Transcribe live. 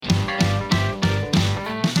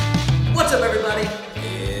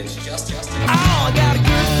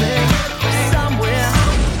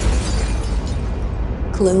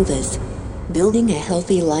Clovis, building a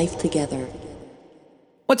healthy life together.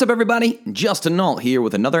 What's up, everybody? Justin Nault here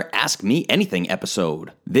with another Ask Me Anything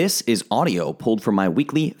episode. This is audio pulled from my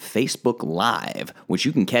weekly Facebook Live, which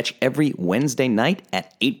you can catch every Wednesday night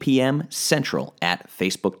at 8 p.m. Central at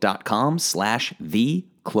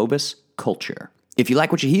facebook.com/theclovisculture. If you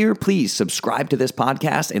like what you hear, please subscribe to this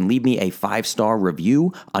podcast and leave me a 5-star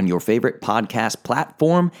review on your favorite podcast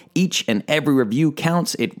platform. Each and every review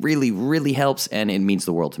counts. It really, really helps, and it means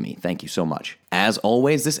the world to me. Thank you so much. As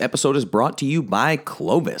always, this episode is brought to you by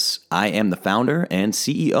Clovis. I am the founder and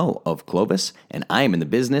CEO of Clovis, and I am in the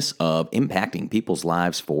business of impacting people's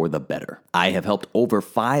lives for the better. I have helped over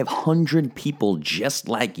 500 people just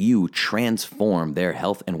like you transform their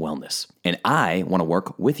health and wellness, and I want to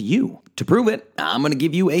work with you. To prove it, I'm going to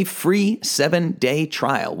give you a free 7-day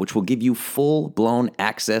trial, which will give you full-blown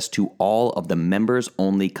access to all of the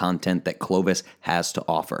members-only content that Clovis has to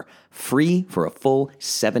offer. Free for a full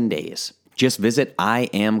 7 days. Just visit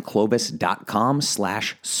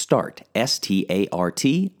iamclovis.com/start,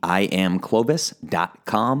 S-T-A-R-T,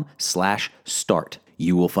 iamclovis.com/start.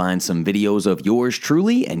 You will find some videos of yours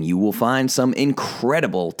truly, and you will find some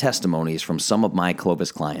incredible testimonies from some of my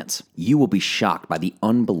Clovis clients. You will be shocked by the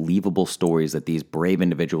unbelievable stories that these brave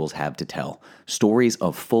individuals have to tell. Stories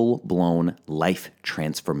of full-blown life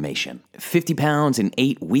transformation. 50 pounds in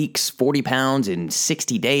 8 weeks, 40 pounds in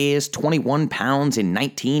 60 days, 21 pounds in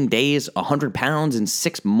 19 days, 100 pounds in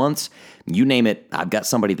 6 months. You name it, I've got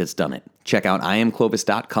somebody that's done it. Check out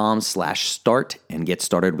iamclovis.com/start and get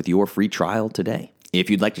started with your free trial today. If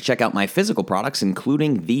you'd like to check out my physical products,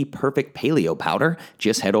 including the Perfect Paleo Powder,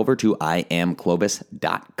 just head over to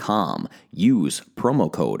iamclovis.com. Use promo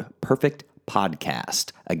code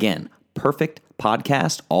PERFECTPODCAST. Again, Perfect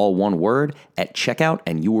Podcast, all one word, at checkout,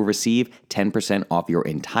 and you will receive 10% off your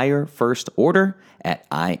entire first order at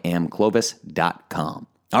iamclovis.com.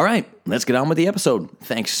 All right, let's get on with the episode.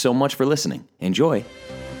 Thanks so much for listening. Enjoy.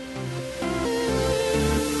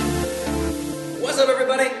 What's up,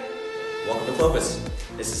 everybody? Welcome to Clovis.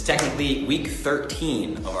 This is technically week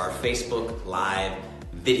 13 of our Facebook Live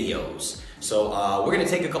videos. So we're going to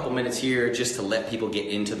take a couple minutes here just to let people get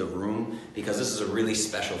into the room, because this is a really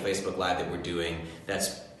special Facebook Live that we're doing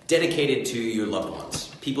that's dedicated to your loved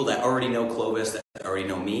ones. People that already know Clovis, that already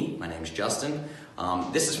know me. My name's Justin.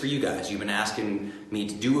 This is for you guys. You've been asking me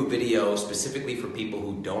to do a video specifically for people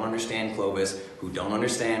who don't understand Clovis, who don't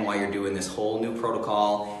understand why you're doing this whole new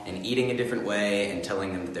protocol and eating a different way and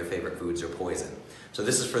telling them that their favorite foods are poison. So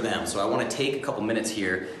this is for them. So I want to take a couple minutes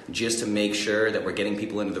here just to make sure that we're getting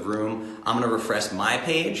people into the room. I'm going to refresh my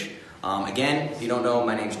page. Again, if you don't know,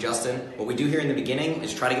 my name's Justin. What we do here in the beginning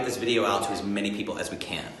is try to get this video out to as many people as we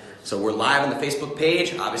can. So we're live on the Facebook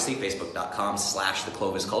page, obviously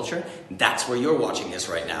facebook.com/theclovisculture. That's where you're watching this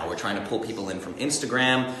right now. We're trying to pull people in from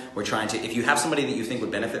Instagram. We're trying to, if you have somebody that you think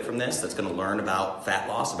would benefit from this, that's going to learn about fat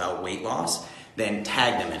loss, about weight loss, then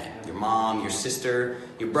tag them in it. Your mom, your sister,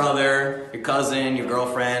 your brother, your cousin, your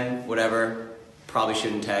girlfriend, whatever. Probably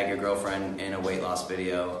shouldn't tag your girlfriend in a weight loss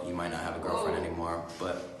video. You might not have a girlfriend anymore,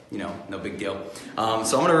 but you know, no big deal. So I'm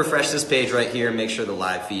going to refresh this page right here, make sure the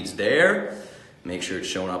live feed's there. Make sure it's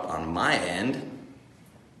showing up on my end.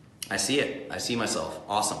 I see it. I see myself.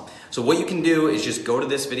 Awesome. So what you can do is just go to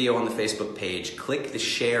this video on the Facebook page, click the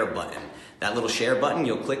share button. That little share button,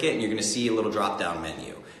 you'll click it and you're going to see a little drop-down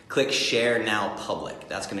menu. Click Share Now Public.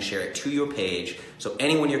 That's going to share it to your page. So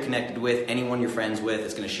anyone you're connected with, anyone you're friends with,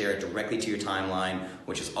 it's going to share it directly to your timeline,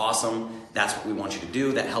 which is awesome. That's what we want you to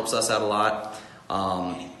do. That helps us out a lot.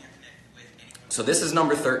 So this is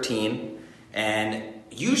number 13, and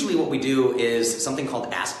usually what we do is something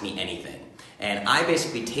called Ask Me Anything. And I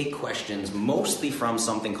basically take questions mostly from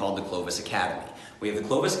something called the Clovis Academy. We have the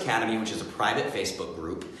Clovis Academy, which is a private Facebook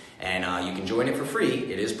group, and you can join it for free.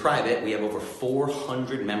 It is private. We have over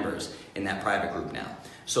 400 members in that private group now.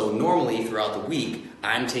 So normally throughout the week,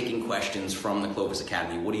 I'm taking questions from the Clovis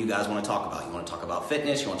Academy. What do you guys want to talk about? You want to talk about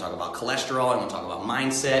fitness? You want to talk about cholesterol? You want to talk about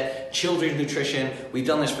mindset, children's nutrition? We've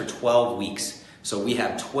done this for 12 weeks. So we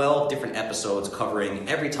have 12 different episodes covering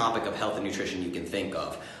every topic of health and nutrition you can think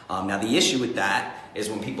of. Now the issue with that is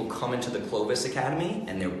when people come into the Clovis Academy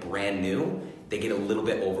and they're brand new, they get a little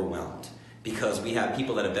bit overwhelmed because we have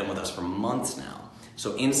people that have been with us for months now.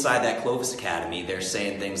 So inside that Clovis Academy, they're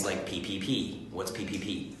saying things like PPP. What's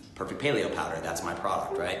PPP? Perfect Paleo Powder, that's my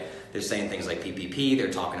product, right? They're saying things like PPP,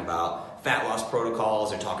 they're talking about fat loss protocols,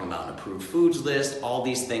 they're talking about an approved foods list, all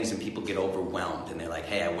these things, and people get overwhelmed and they're like,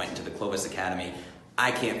 hey, I went into the Clovis Academy,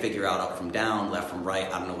 I can't figure out up from down, left from right,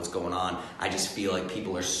 I don't know what's going on. I just feel like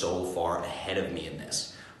people are so far ahead of me in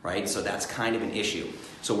this, right? So that's kind of an issue.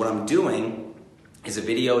 So what I'm doing is a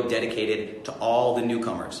video dedicated to all the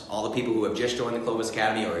newcomers, all the people who have just joined the Clovis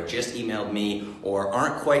Academy or have just emailed me or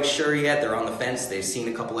aren't quite sure yet. They're on the fence. They've seen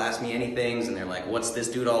a couple Ask Me Anythings and they're like, what's this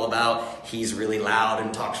dude all about? He's really loud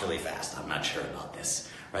and talks really fast. I'm not sure about this,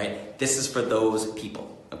 right? This is for those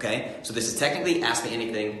people, okay? So this is technically Ask Me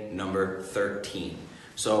Anything number 13.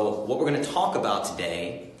 So what we're gonna talk about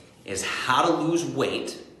today is how to lose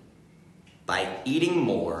weight by eating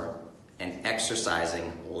more and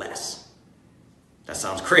exercising less. That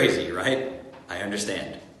sounds crazy, right? I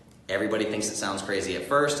understand. Everybody thinks it sounds crazy at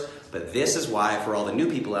first, but this is why for all the new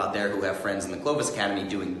people out there who have friends in the Clovis Academy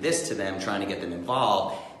doing this to them, trying to get them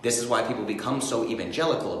involved, this is why people become so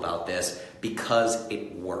evangelical about this, because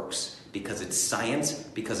it works, because it's science,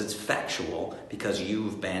 because it's factual, because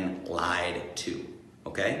you've been lied to,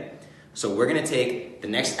 okay? So we're gonna take the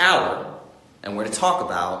next hour and we're gonna talk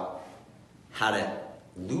about how to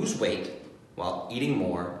lose weight while eating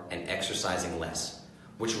more and exercising less,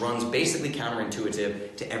 which runs basically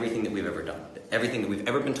counterintuitive to everything that we've ever done, everything that we've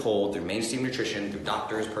ever been told through mainstream nutrition, through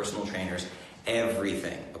doctors, personal trainers,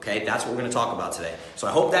 everything, okay? That's what we're gonna talk about today. So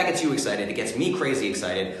I hope that gets you excited. It gets me crazy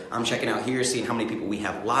excited. I'm checking out here, seeing how many people we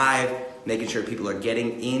have live, making sure people are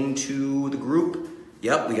getting into the group.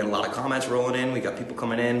 Yep, we got a lot of comments rolling in. We got people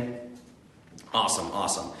coming in. Awesome,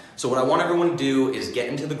 awesome. So what I want everyone to do is get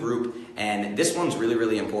into the group, and this one's really,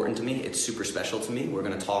 really important to me. It's super special to me. We're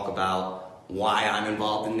gonna talk about why I'm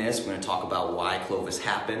involved in this. We're gonna talk about why Clovis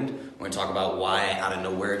happened. We're gonna talk about why I, out of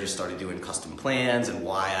nowhere, just started doing custom plans and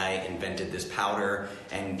why I invented this powder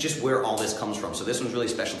and just where all this comes from. So this one's really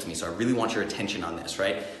special to me, so I really want your attention on this,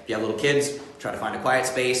 right? If you have little kids, try to find a quiet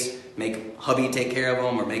space, make hubby take care of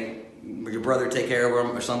them or make your brother take care of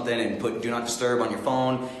them or something, and put do not disturb on your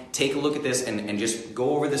phone. Take a look at this and just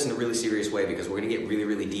go over this in a really serious way, because we're gonna get really,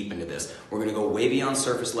 really deep into this. We're gonna go way beyond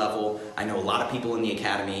surface level. I know a lot of people in the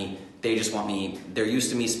academy, they just want me, they're used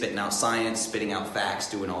to me spitting out science, spitting out facts,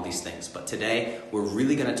 doing all these things. But today, we're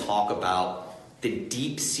really gonna talk about the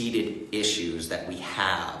deep-seated issues that we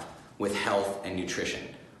have with health and nutrition,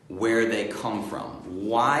 where they come from.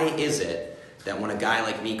 Why is it that when a guy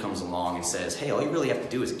like me comes along and says, hey, all you really have to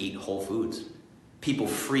do is eat whole foods, people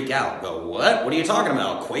freak out, go, what? What are you talking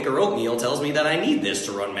about? Quaker oatmeal tells me that I need this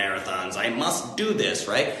to run marathons. I must do this,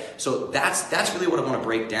 right? So that's really what I want to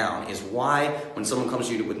break down, is why when someone comes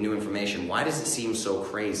to you with new information, why does it seem so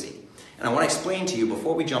crazy? And I want to explain to you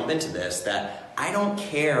before we jump into this that I don't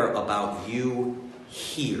care about you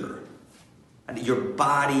here. Your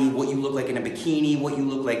body, what you look like in a bikini, what you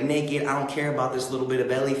look like naked. I don't care about this little bit of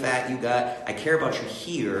belly fat you got. I care about you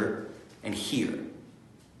here and here.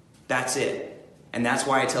 That's it. And that's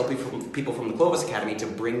why I tell people from the Clovis Academy to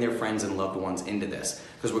bring their friends and loved ones into this.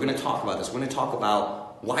 Because we're going to talk about this. We're going to talk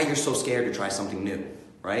about why you're so scared to try something new,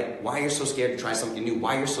 right? Why you're so scared to try something new.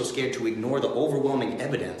 Why you're so scared to ignore the overwhelming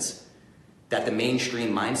evidence that the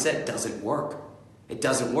mainstream mindset doesn't work. It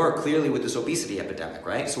doesn't work clearly with this obesity epidemic,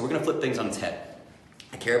 right? So we're going to flip things on its head.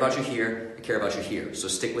 I care about you here, I care about you here. So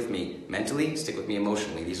stick with me mentally, stick with me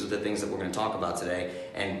emotionally. These are the things that we're going to talk about today,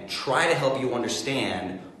 and try to help you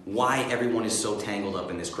understand why everyone is so tangled up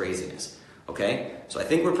in this craziness, okay? So I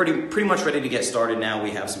think we're pretty much ready to get started now.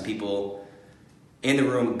 We have some people in the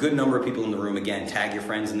room, a good number of people in the room. Again, tag your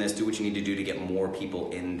friends in this, do what you need to do to get more people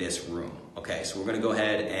in this room, okay? So we're going to go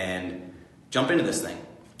ahead and jump into this thing.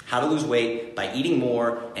 How to lose weight by eating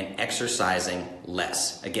more and exercising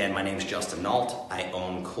less. Again, my name is Justin Nault. I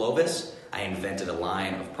own Clovis. I invented a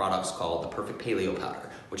line of products called the Perfect Paleo Powder,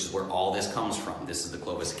 which is where all this comes from. This is the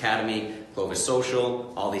Clovis Academy, Clovis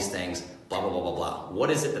Social, all these things, blah, blah, blah, blah, blah. What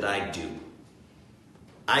is it that I do?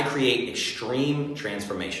 I create extreme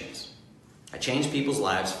transformations. I change people's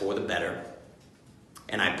lives for the better,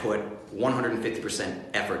 and I put 150%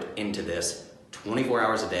 effort into this 24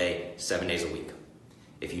 hours a day, 7 days a week.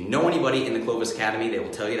 If you know anybody in the Clovis Academy, they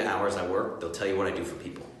will tell you the hours I work. They'll tell you what I do for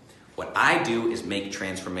people. What I do is make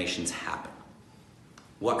transformations happen.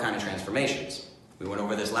 What kind of transformations? We went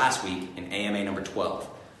over this last week in AMA number 12,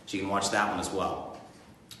 so you can watch that one as well.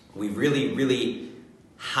 We really, really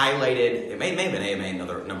highlighted, it may have been AMA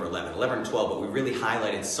number 11 and 12, but we really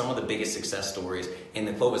highlighted some of the biggest success stories in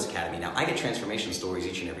the Clovis Academy. Now, I get transformation stories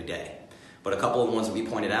each and every day, but a couple of the ones that we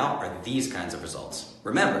pointed out are these kinds of results.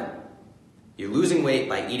 Remember, you're losing weight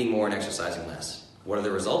by eating more and exercising less. What are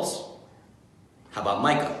the results? How about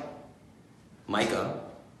Micah? Micah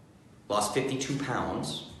lost 52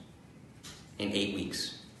 pounds in 8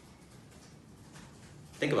 weeks.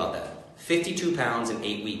 Think about that. 52 pounds in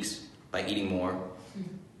 8 weeks by eating more,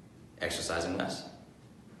 exercising less.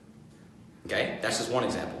 Okay, that's just one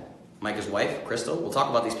example. Micah's wife, Crystal, we'll talk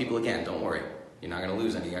about these people again, don't worry. You're not gonna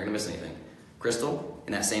lose any, you're not gonna miss anything. Crystal,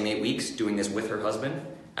 in that same 8 weeks, doing this with her husband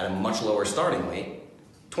at a much lower starting weight,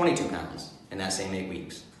 22 pounds in that same 8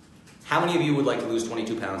 weeks. How many of you would like to lose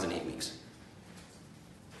 22 pounds in 8 weeks?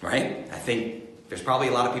 Right? I think there's probably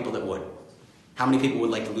a lot of people that would. How many people would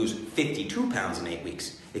like to lose 52 pounds in 8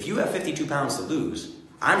 weeks? If you have 52 pounds to lose,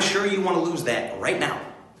 I'm sure you want to lose that right now,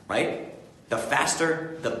 right? The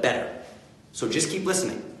faster, the better. So just keep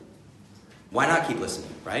listening. Why not keep listening,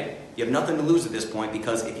 right? You have nothing to lose at this point,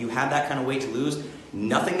 because if you have that kind of weight to lose,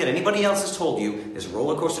 nothing that anybody else has told you, this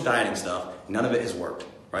roller coaster dieting stuff, none of it has worked,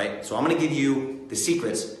 right? So I'm going to give you the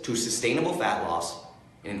secrets to sustainable fat loss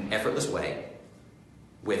in an effortless way,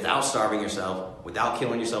 without starving yourself, without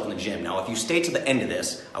killing yourself in the gym. Now, if you stay to the end of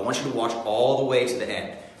this, I want you to watch all the way to the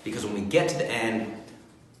end, because when we get to the end,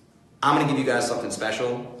 I'm going to give you guys something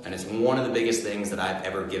special, and it's one of the biggest things that I've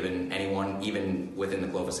ever given anyone, even within the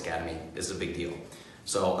Clovis Academy. This is a big deal.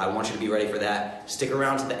 So I want you to be ready for that. Stick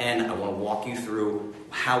around to the end. I want to walk you through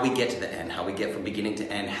how we get to the end, how we get from beginning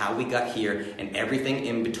to end, how we got here, and everything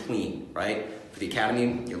in between, right? For the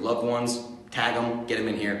Academy, your loved ones, tag them, get them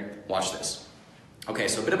in here, watch this. Okay,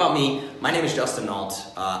 so a bit about me. My name is Justin Nault.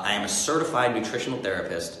 I am a certified nutritional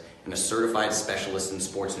therapist and a certified specialist in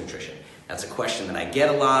sports nutrition. That's a question that I get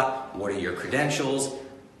a lot. What are your credentials?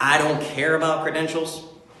 I don't care about credentials,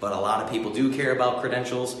 but a lot of people do care about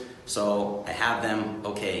credentials. So I have them.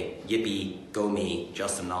 Okay, yippee, go me,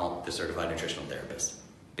 Justin Nault, the certified nutritional therapist.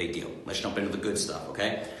 Big deal. Let's jump into the good stuff,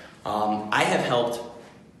 okay? I have helped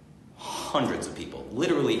hundreds of people,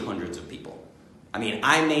 literally hundreds of people. I mean,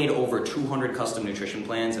 I made over 200 custom nutrition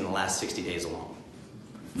plans in the last 60 days alone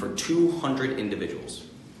for 200 individuals.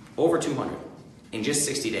 Over 200 in just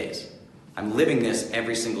 60 days. I'm living this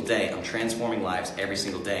every single day. I'm transforming lives every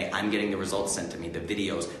single day. I'm getting the results sent to me, the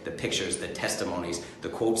videos, the pictures, the testimonies, the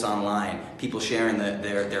quotes online, people sharing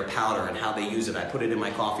their powder and how they use it. I put it in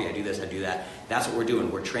my coffee, I do this, I do that. That's what we're doing.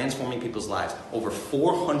 We're transforming people's lives. Over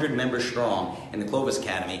 400 members strong in the Clovis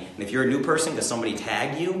Academy. And if you're a new person because somebody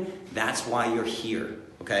tagged you, that's why you're here,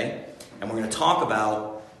 okay? And we're going to talk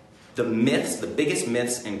about the myths, the biggest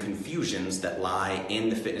myths and confusions that lie in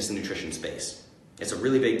the fitness and nutrition space. It's a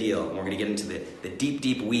really big deal, and we're going to get into the deep,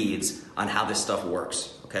 deep weeds on how this stuff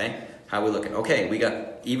works, okay? How we looking? Okay, we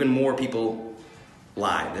got even more people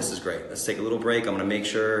live. This is great. Let's take a little break. I'm going to make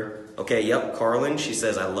sure. Okay, yep, Carlin, she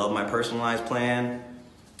says, I love my personalized plan.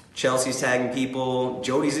 Chelsea's tagging people.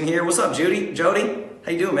 Jody's in here. What's up, Judy? Jody?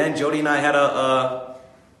 How you doing, man? Jody and I had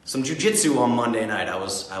some jiu-jitsu on Monday night. I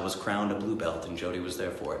was crowned a blue belt, and Jody was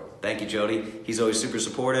there for it. Thank you, Jody. He's always super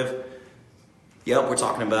supportive. Yep, we're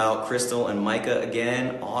talking about Crystal and Micah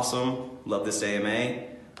again. Awesome. Love this AMA.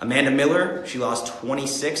 Amanda Miller, she lost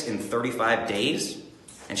 26 in 35 days,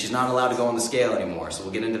 and she's not allowed to go on the scale anymore. So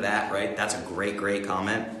we'll get into that, right? That's a great, great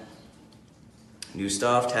comment. New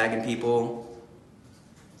stuff, tagging people.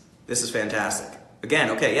 This is fantastic. Again,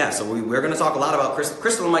 okay, yeah, so we're going to talk a lot about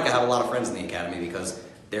Crystal and Micah have a lot of friends in the Academy because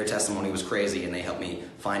their testimony was crazy, and they helped me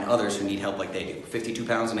find others who need help like they do. 52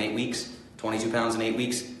 pounds in 8 weeks. 22 pounds in 8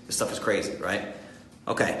 weeks, this stuff is crazy, right?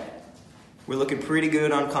 Okay, we're looking pretty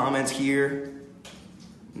good on comments here.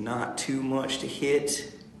 Not too much to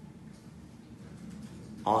hit.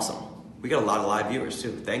 Awesome. We got a lot of live viewers too.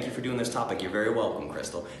 Thank you for doing this topic. You're very welcome,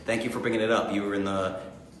 Crystal. Thank you for bringing it up. You were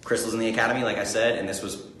Crystal's in the Academy, like I said, and this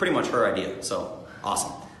was pretty much her idea, so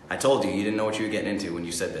awesome. I told you didn't know what you were getting into when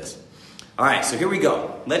you said this. All right, so here we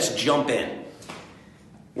go. Let's jump in.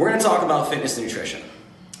 We're gonna talk about fitness and nutrition.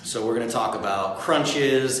 So we're going to talk about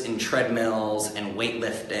crunches and treadmills and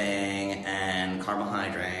weightlifting and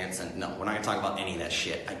carbohydrates. And no, we're not going to talk about any of that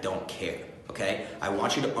shit. I don't care, okay? I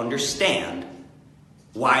want you to understand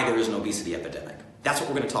why there is an obesity epidemic. That's what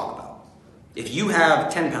we're going to talk about. If you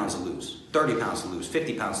have 10 pounds to lose, 30 pounds to lose,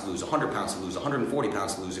 50 pounds to lose, 100 pounds to lose, 140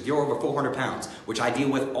 pounds to lose, if you're over 400 pounds, which I deal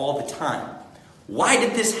with all the time, why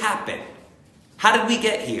did this happen? How did we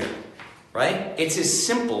get here, right? It's as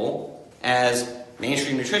simple as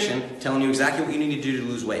mainstream nutrition telling you exactly what you need to do to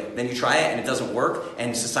lose weight. Then you try it and it doesn't work,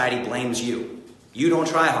 and society blames you. You don't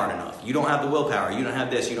try hard enough. You don't have the willpower. You don't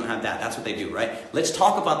have this. You don't have that. That's what they do, right? Let's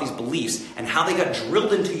talk about these beliefs and how they got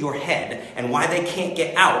drilled into your head and why they can't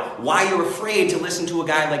get out. Why you're afraid to listen to a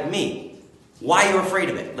guy like me. Why you're afraid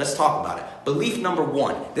of it. Let's talk about it. Belief number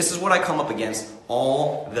one. This is what I come up against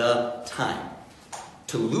all the time.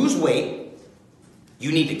 To lose weight,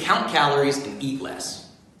 you need to count calories and eat less,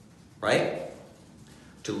 right?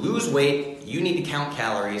 To lose weight, you need to count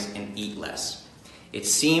calories and eat less. It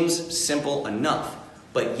seems simple enough,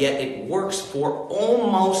 but yet it works for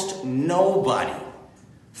almost nobody.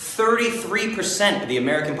 33% of the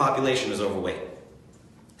American population is overweight.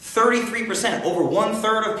 33%, over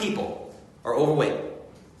 1/3 of people are overweight.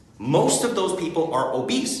 Most of those people are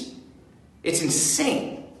obese. It's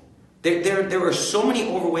insane. There are so many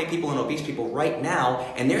overweight people and obese people right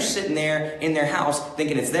now, and they're sitting there in their house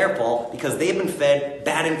thinking it's their fault because they've been fed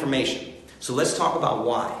bad information. So let's talk about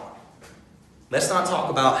why. Let's not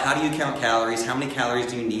talk about how do you count calories, how many calories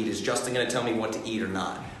do you need, is Justin going to tell me what to eat or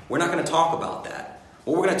not? We're not going to talk about that.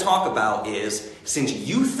 What we're going to talk about is, since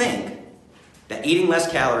you think that eating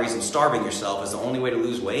less calories and starving yourself is the only way to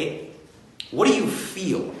lose weight, what do you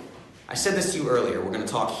feel? I said this to you earlier. We're going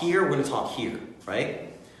to talk here, we're going to talk here, right?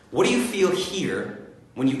 What do you feel here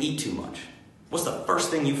when you eat too much? What's the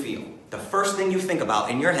first thing you feel? The first thing you think about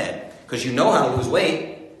in your head, because you know how to lose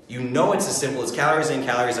weight. You know it's as simple as calories in,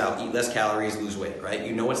 calories out, eat less calories, lose weight, right?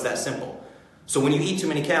 You know it's that simple. So when you eat too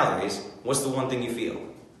many calories, what's the one thing you feel?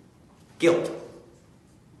 Guilt.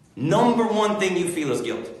 Number one thing you feel is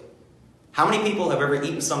guilt. How many people have ever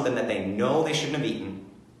eaten something that they know they shouldn't have eaten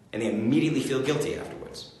and they immediately feel guilty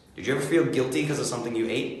afterwards? Did you ever feel guilty because of something you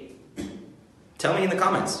ate? Tell me in the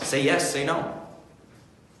comments. Say yes, say no.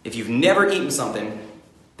 If you've never eaten something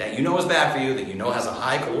that you know is bad for you, that you know has a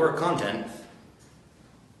high caloric content,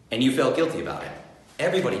 and you felt guilty about it.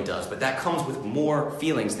 Everybody does, but that comes with more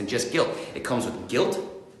feelings than just guilt. It comes with guilt,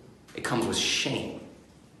 it comes with shame.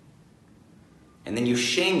 And then you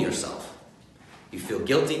shame yourself. You feel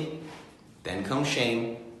guilty, then comes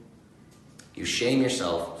shame. You shame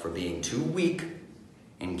yourself for being too weak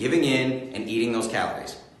and giving in and eating those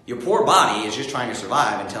calories. Your poor body is just trying to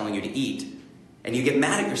survive and telling you to eat. And you get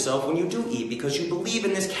mad at yourself when you do eat because you believe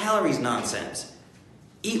in this calories nonsense.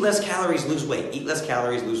 Eat less calories, lose weight. Eat less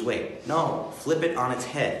calories, lose weight. No, flip it on its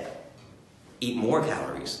head. Eat more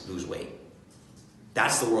calories, lose weight.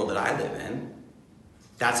 That's the world that I live in.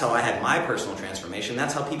 That's how I had my personal transformation.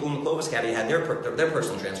 That's how people in the Clovis Academy had their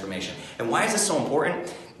personal transformation. And why is this so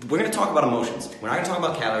important? We're going to talk about emotions. We're not going to talk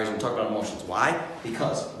about calories, we're going to talk about emotions. Why?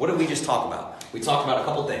 Because what did we just talk about? We talked about a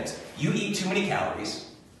couple things. You eat too many calories,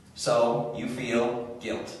 so you feel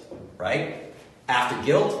guilt, right? After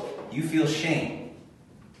guilt, you feel shame.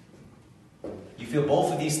 You feel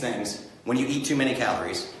both of these things when you eat too many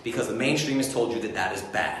calories because the mainstream has told you that that is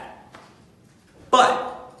bad.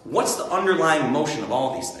 But what's the underlying emotion of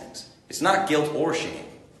all these things? It's not guilt or shame.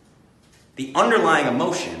 The underlying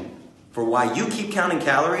emotion for why you keep counting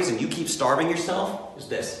calories and you keep starving yourself is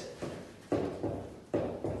this.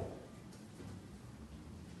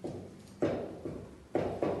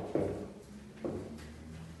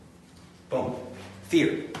 Boom.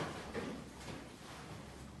 Fear.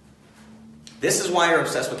 This is why you're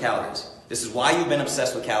obsessed with calories. This is why you've been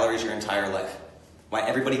obsessed with calories your entire life. Why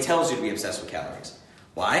everybody tells you to be obsessed with calories.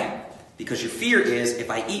 Why? Because your fear is,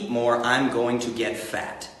 if I eat more, I'm going to get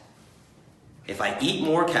fat. If I eat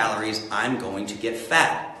more calories, I'm going to get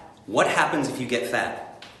fat. What happens if you get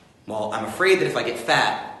fat? Well, I'm afraid that if I get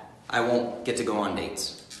fat, I won't get to go on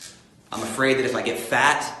dates. I'm afraid that if I get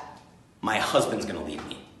fat, my husband's going to leave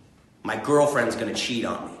me. My girlfriend's going to cheat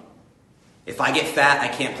on me. If I get fat, I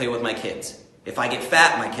can't play with my kids. If I get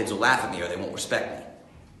fat, my kids will laugh at me or they won't respect me.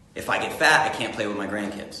 If I get fat, I can't play with my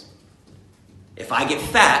grandkids. If I get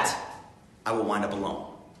fat, I will wind up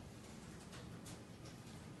alone.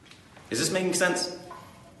 Is this making sense?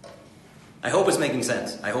 I hope it's making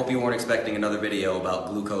sense. I hope you weren't expecting another video about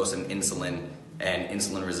glucose and insulin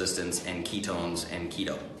resistance and ketones and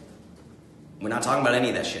keto. We're not talking about any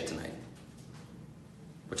of that shit tonight.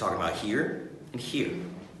 We're talking about here and here,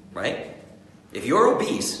 right? If you're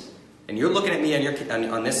obese and you're looking at me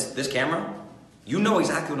on this camera, you know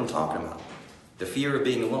exactly what I'm talking about. The fear of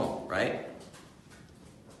being alone, right?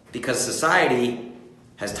 Because society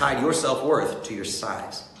has tied your self-worth to your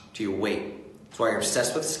size, to your weight. That's why you're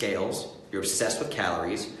obsessed with scales, you're obsessed with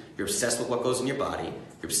calories, you're obsessed with what goes in your body,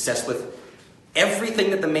 you're obsessed with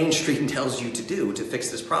everything that the mainstream tells you to do to fix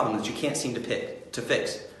this problem that you can't seem to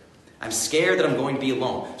fix. I'm scared that I'm going to be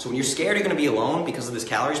alone. So when you're scared you're going to be alone because of this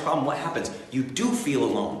calories problem, what happens? You do feel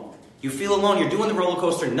alone. You feel alone, you're doing the roller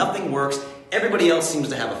coaster, nothing works. Everybody else seems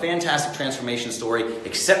to have a fantastic transformation story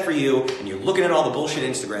except for you, and you're looking at all the bullshit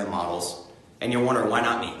Instagram models, and you're wondering, why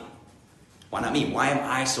not me? Why not me? Why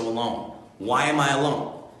am I so alone? Why am I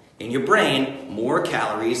alone? In your brain, more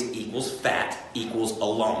calories equals fat equals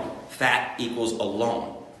alone. Fat equals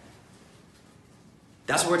alone.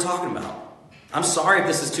 That's what we're talking about. I'm sorry if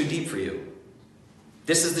this is too deep for you.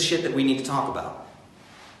 This is the shit that we need to talk about.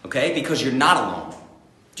 Okay? Because you're not alone.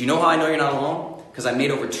 Do you know how I know you're not alone? Because I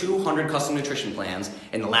made over 200 custom nutrition plans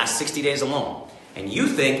in the last 60 days alone. And you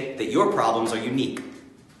think that your problems are unique.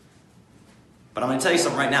 But I'm going to tell you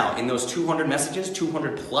something right now. In those 200 messages,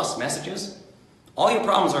 200 plus messages, all your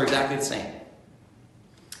problems are exactly the same.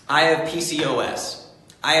 I have PCOS.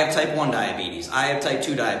 I have type 1 diabetes. I have type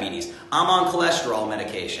 2 diabetes. I'm on cholesterol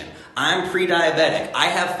medication. I'm pre-diabetic. I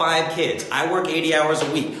have 5 kids. I work 80 hours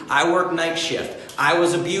a week. I work night shift. I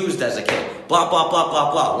was abused as a kid. Blah, blah, blah,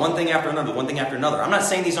 blah, blah. One thing after another, one thing after another. I'm not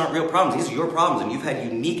saying these aren't real problems. These are your problems, and you've had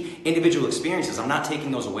unique individual experiences. I'm not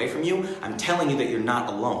taking those away from you. I'm telling you that you're not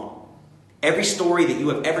alone. Every story that you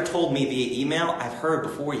have ever told me via email, I've heard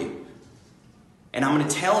before you. And I'm going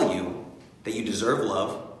to tell you that you deserve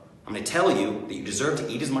love. I'm going to tell you that you deserve to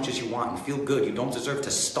eat as much as you want and feel good. You don't deserve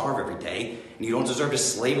to starve every day, and you don't deserve to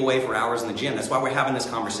slave away for hours in the gym. That's why we're having this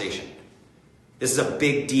conversation. This is a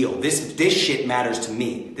big deal. This shit matters to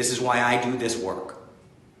me. This is why I do this work.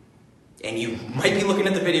 And you might be looking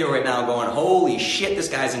at the video right now going, holy shit, this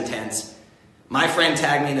guy's intense. My friend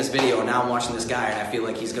tagged me in this video, and now I'm watching this guy, and I feel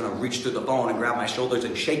like he's going to reach through the phone and grab my shoulders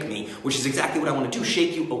and shake me, which is exactly what I want to do,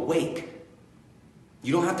 shake you awake.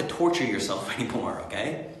 You don't have to torture yourself anymore,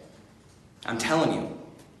 okay? I'm telling you,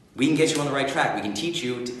 we can get you on the right track. We can teach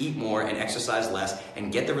you to eat more and exercise less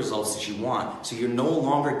and get the results that you want, so you're no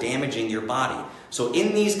longer damaging your body. So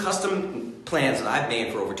in these custom plans that I've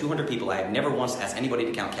made for over 200 people, I have never once asked anybody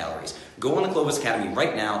to count calories. Go on the Clovis Academy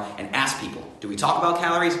right now and ask people, do we talk about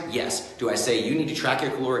calories? Yes. Do I say you need to track your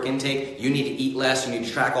caloric intake, you need to eat less, you need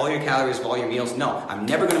to track all your calories of all your meals? No, I'm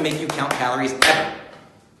never going to make you count calories ever.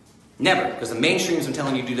 Never, because the mainstream's been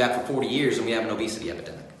telling you to do that for 40 years and we have an obesity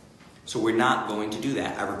epidemic. So we're not going to do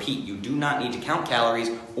that. I repeat, you do not need to count calories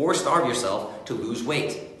or starve yourself to lose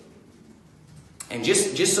weight. And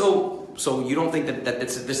just so you don't think that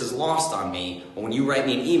this is lost on me, or when you write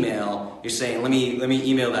me an email, you're saying, let me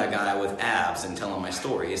email that guy with abs and tell him my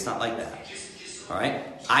story. It's not like that. All right?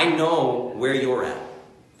 I know where you're at.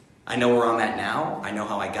 I know where I'm at now. I know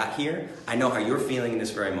how I got here. I know how you're feeling in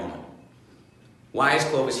this very moment. Why is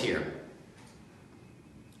Clovis here?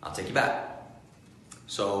 I'll take you back.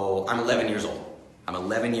 So I'm 11 years old. I'm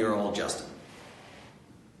 11-year-old Justin.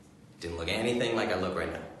 Didn't look anything like I look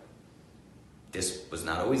right now. This was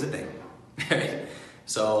not always a thing.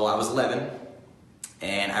 So I was 11,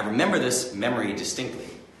 and I remember this memory distinctly.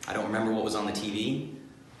 I don't remember what was on the TV.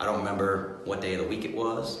 I don't remember what day of the week it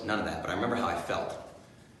was. None of that, but I remember how I felt.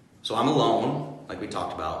 So I'm alone, like we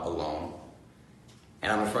talked about, alone.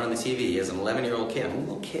 And I'm in front of the TV as an 11-year-old kid. I'm a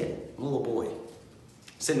little kid. I'm a little boy.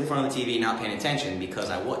 Sitting in front of the TV, not paying attention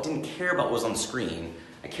because I didn't care about what was on the screen.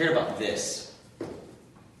 I cared about this.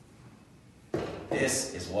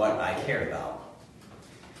 This is what I cared about.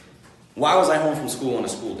 Why was I home from school on a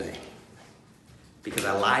school day? Because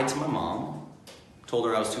I lied to my mom, told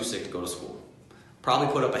her I was too sick to go to school. Probably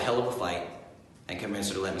put up a hell of a fight and convinced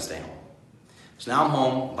her to let me stay home. So now I'm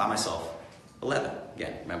home by myself, 11.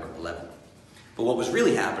 Again, remember, 11. But what was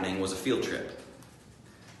really happening was a field trip.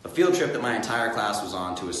 A field trip that my entire class was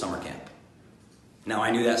on to a summer camp. Now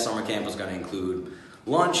I knew that summer camp was going to include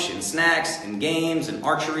lunch and snacks and games and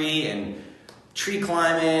archery and tree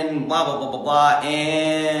climbing, blah, blah, blah, blah, blah,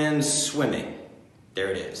 and swimming. There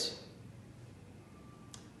it is.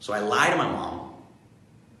 So I lie to my mom,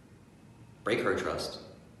 break her trust,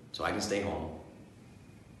 so I can stay home,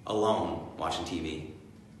 alone, watching TV,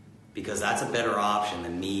 because that's a better option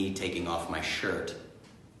than me taking off my shirt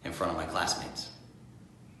in front of my classmates.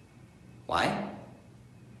 Why?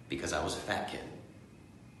 Because I was a fat kid.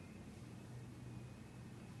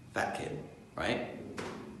 Fat kid, right?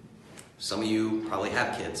 Some of you probably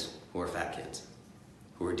have kids who are fat kids,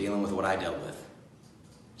 who are dealing with what I dealt with.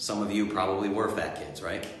 Some of you probably were fat kids,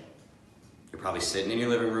 right? You're probably sitting in your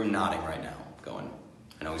living room nodding right now, going,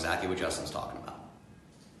 I know exactly what Justin's talking about.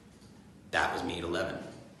 That was me at 11.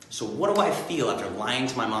 So what do I feel after lying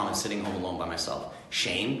to my mom and sitting home alone by myself?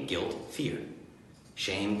 Shame, guilt, fear.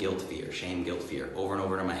 Shame, guilt, fear. Shame, guilt, fear. Over and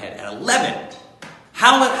over in my head. At 11!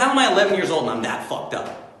 How am I 11 years old and I'm that fucked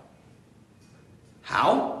up?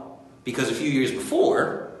 How? Because a few years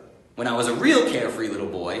before, when I was a real carefree little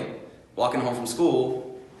boy, walking home from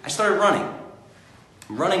school, I started running.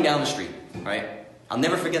 I'm running down the street, right? I'll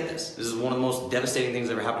never forget this. This is one of the most devastating things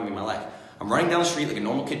that ever happened to me in my life. I'm running down the street like a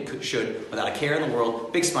normal kid should, without a care in the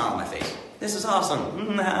world, big smile on my face. This is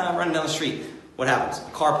awesome. Running down the street. What happens?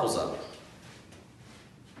 A car pulls up.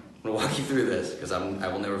 I'm going to walk you through this, because I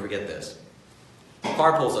will never forget this. A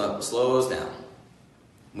car pulls up, slows down.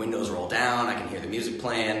 Windows roll down, I can hear the music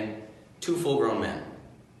playing. 2 full-grown men.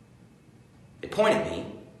 They point at me,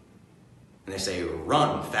 and they say,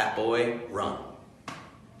 run, fat boy, run.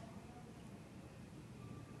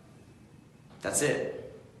 That's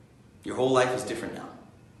it. Your whole life is different now.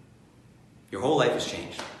 Your whole life has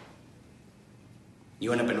changed.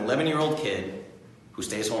 You end up an 11-year-old kid who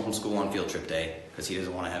stays home from school on field trip day because he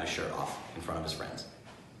doesn't want to have his shirt off in front of his friends.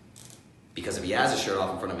 Because if he has his shirt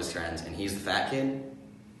off in front of his friends and he's the fat kid,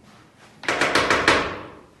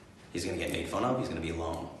 He's gonna get made fun of, he's gonna be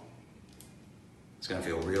alone. He's gonna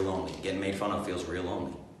feel real lonely. Getting made fun of feels real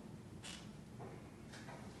lonely.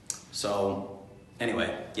 So,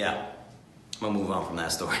 anyway, yeah. I'm gonna move on from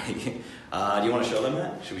that story. Do you want to show them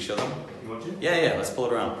that? Should we show them? You want to? Yeah. Let's pull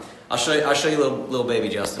it around. I'll show you little baby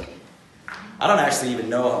Justin. I don't actually even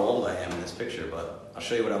know how old I am in this picture, but I'll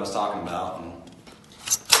show you what I was talking about. And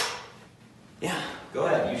yeah, go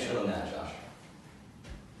ahead. You show them that, Josh.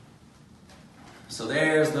 So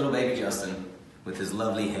there's little baby Justin with his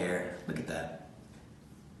lovely hair. Look at that.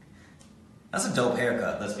 That's a dope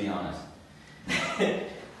haircut. Let's be honest.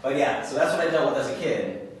 But yeah, so that's what I dealt with as a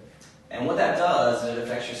kid. And what that does is it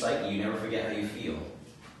affects your psyche. You never forget how you feel.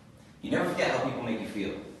 You never forget how people make you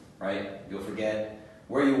feel, right? You'll forget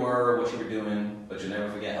where you were, what you were doing, but you'll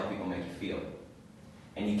never forget how people make you feel.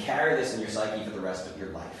 And you carry this in your psyche for the rest of your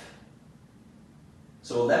life.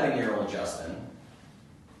 So 11-year-old Justin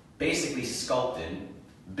basically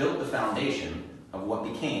built the foundation of what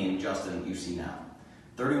became Justin you see now.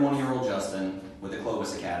 31-year-old Justin with the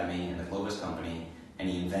Clovis Academy and the Clovis Company, and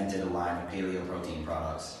he invented a line of paleo protein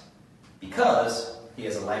products because he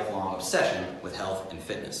has a lifelong obsession with health and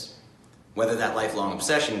fitness. Whether that lifelong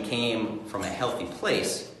obsession came from a healthy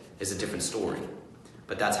place is a different story.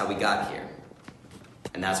 But that's how we got here.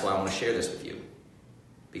 And that's why I want to share this with you.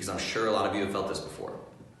 Because I'm sure a lot of you have felt this before.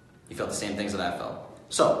 You felt the same things that I felt.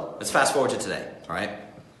 So, let's fast forward to today, alright?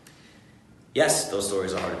 Yes, those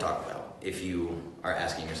stories are hard to talk about if you are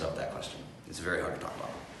asking yourself that question. It's very hard to talk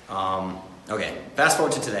about. Okay, fast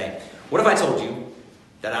forward to today. What if I told you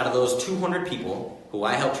that out of those 200 people who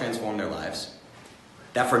I helped transform their lives,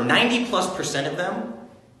 that for 90+% of them,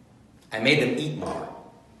 I made them eat more.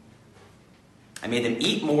 I made them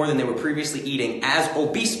eat more than they were previously eating as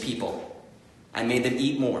obese people. I made them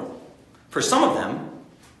eat more. For some of them,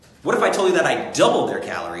 what if I told you that I doubled their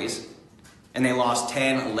calories and they lost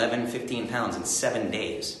 10, 11, 15 pounds in 7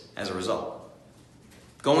 days as a result?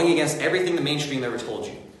 Going against everything the mainstream ever told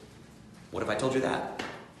you. What if I told you that?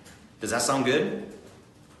 Does that sound good?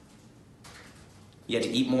 You had to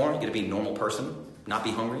eat more, you get to be a normal person, not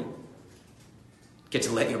be hungry. Get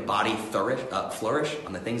to let your body flourish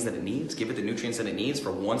on the things that it needs, give it the nutrients that it needs for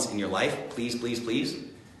once in your life. Please, please, please.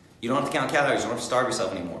 You don't have to count calories, you don't have to starve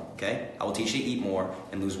yourself anymore, okay? I will teach you to eat more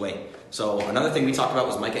and lose weight. So another thing we talked about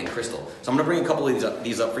was Micah and Crystal. So I'm gonna bring a couple of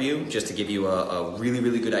these up for you just to give you a really,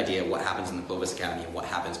 really good idea of what happens in the Clovis Academy and what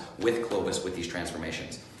happens with Clovis with these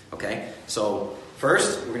transformations, okay? So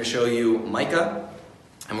first, we're gonna show you Micah,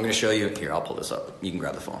 and we're gonna show you, here, I'll pull this up. You can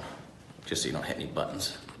grab the phone, just so you don't hit any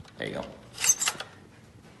buttons. There you go.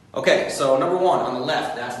 Okay, so number one on the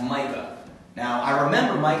left, that's Micah. Now, I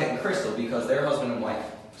remember Micah and Crystal because they're husband and wife.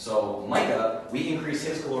 So Micah, we increased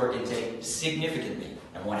his caloric intake significantly.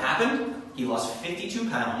 And what happened? He lost 52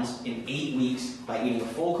 pounds in 8 weeks by eating a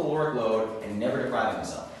full caloric load and never depriving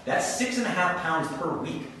himself. That's 6.5 pounds per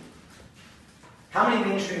week. How many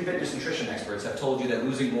mainstream fitness nutrition experts have told you that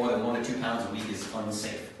losing more than 1 to 2 pounds a week is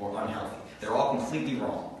unsafe or unhealthy? They're all completely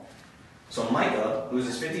wrong. So Micah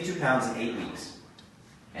loses 52 pounds in 8 weeks.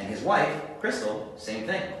 And his wife, Crystal, same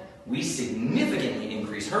thing. We significantly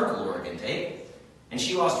increased her caloric intake, and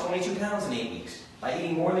she lost 22 pounds in 8 weeks by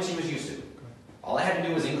eating more than she was used to. All I had to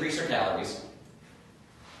do was increase her calories,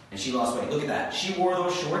 and she lost weight. Look at that. She wore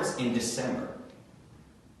those shorts in December.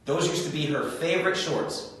 Those used to be her favorite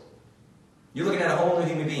shorts. You're looking at a whole new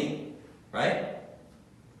human being, right?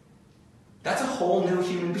 That's a whole new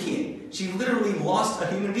human being. She literally lost a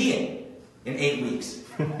human being in 8 weeks.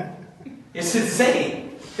 It's insane.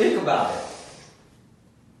 Think about it.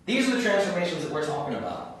 These are the transformations that we're talking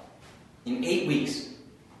about. In 8 weeks.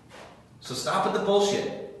 So stop with the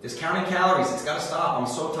bullshit. This counting calories, it's got to stop. I'm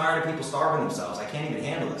so tired of people starving themselves. I can't even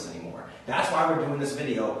handle this anymore. That's why we're doing this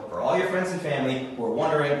video for all your friends and family who are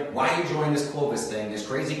wondering why you joined this Clovis thing, this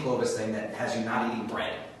crazy Clovis thing that has you not eating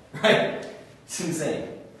bread. Right? It's insane.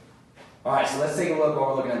 Alright, so let's take a look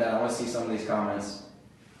while we're looking at that. I want to see some of these comments.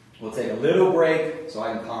 We'll take a little break so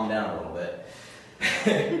I can calm down a little bit.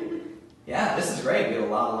 Yeah, this is great. We have a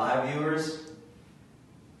lot of live viewers.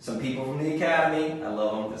 Some people from the Academy. I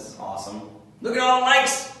love them. This is awesome. Look at all the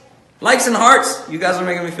likes. Likes and hearts. You guys are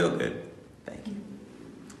making me feel good. Thank you.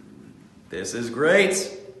 This is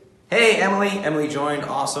great. Hey, Emily. Emily joined.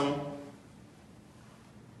 Awesome.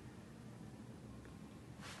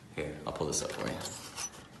 Here, I'll pull this up for you.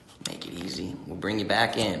 Make it easy. We'll bring you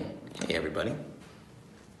back in. Hey, everybody.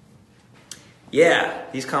 Yeah,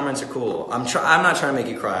 these comments are cool. I'm not trying to make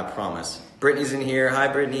you cry, I promise. Brittany's in here. Hi,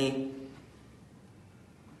 Brittany.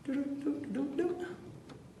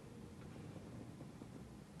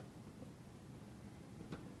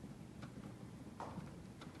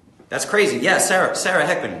 That's crazy. Yeah, Sarah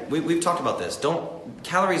Heckman, we've talked about this.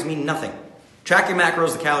 Calories mean nothing. Track your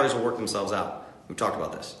macros, the calories will work themselves out. We've talked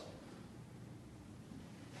about this.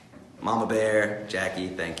 Mama Bear, Jackie,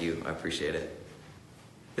 thank you. I appreciate it.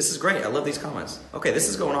 This is great. I love these comments. Okay, this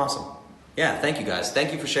is going awesome. Yeah, thank you guys.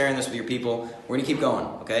 Thank you for sharing this with your people. We're going to keep going,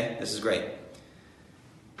 okay? This is great.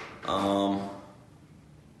 All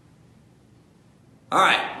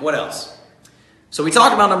right, what else? So we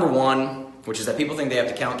talked about number one, which is that people think they have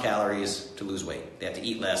to count calories to lose weight. They have to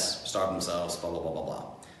eat less, starve themselves, blah, blah, blah, blah, blah.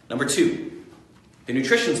 Number two, the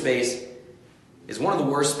nutrition space is one of the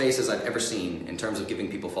worst spaces I've ever seen in terms of giving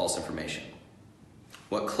people false information.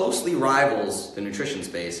 What closely rivals the nutrition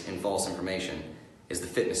space in false information is the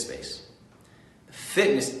fitness space. The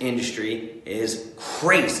fitness industry is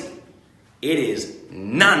crazy. It is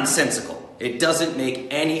nonsensical. It doesn't make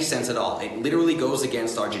any sense at all. It literally goes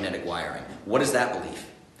against our genetic wiring. What is that belief?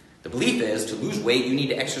 The belief is to lose weight, you need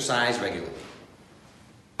to exercise regularly.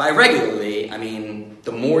 By regularly, I mean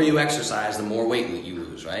the more you exercise, the more weight you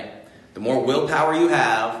lose, right? The more willpower you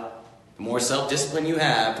have, the more self-discipline you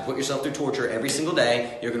have to put yourself through torture every single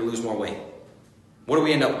day, you're going to lose more weight. What do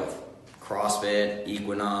we end up with? CrossFit,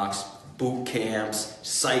 Equinox, boot camps,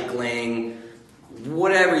 cycling,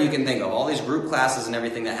 whatever you can think of. All these group classes and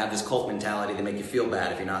everything that have this cult mentality that make you feel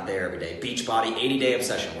bad if you're not there every day. Beachbody, 80-day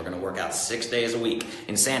obsession. We're going to work out 6 days a week.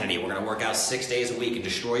 Insanity, we're going to work out 6 days a week and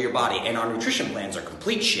destroy your body. And our nutrition plans are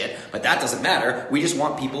complete shit, but that doesn't matter. We just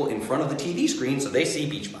want people in front of the TV screen so they see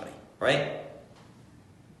Beachbody. Right?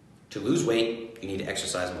 To lose weight, you need to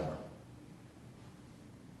exercise more.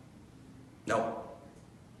 No.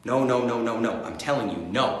 No, no, no, no, no. I'm telling you,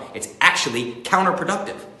 no. It's actually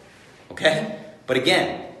counterproductive. Okay? But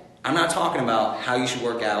again, I'm not talking about how you should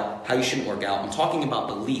work out, how you shouldn't work out. I'm talking about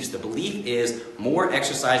beliefs. The belief is more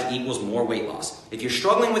exercise equals more weight loss. If you're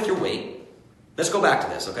struggling with your weight, let's go back to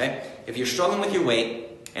this, okay? If you're struggling with your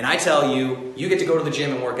weight, and I tell you, you get to go to the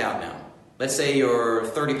gym and work out now. Let's say you're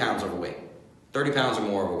 30 pounds overweight, 30 pounds or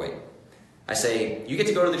more overweight. I say, you get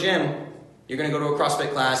to go to the gym, you're going to go to a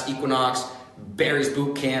CrossFit class, Equinox, Barry's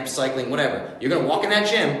boot camp, cycling, whatever. You're going to walk in that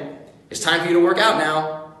gym, it's time for you to work out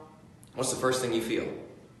now. What's the first thing you feel?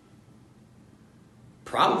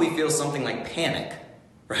 Probably feel something like panic,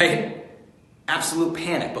 right? Absolute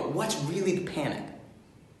panic. But what's really the panic?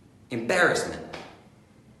 Embarrassment,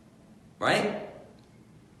 right?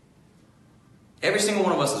 Every single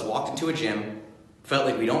one of us has walked into a gym, felt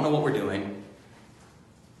like we don't know what we're doing,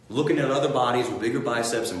 looking at other bodies with bigger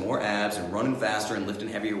biceps and more abs and running faster and lifting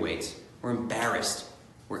heavier weights. We're embarrassed.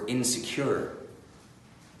 We're insecure.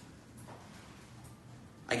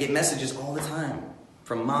 I get messages all the time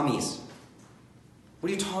from mommies. What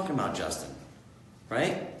are you talking about, Justin?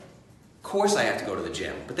 Right? Of course I have to go to the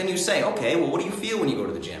gym. But then you say, okay, well, what do you feel when you go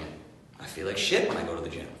to the gym? I feel like shit when I go to the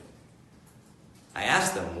gym. I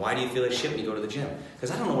ask them, why do you feel like shit when you go to the gym?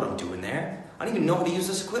 Because I don't know what I'm doing there. I don't even know how to use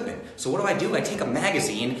this equipment. So what do? I take a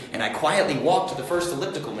magazine and I quietly walk to the first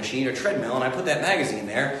elliptical machine or treadmill and I put that magazine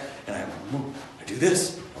there and I do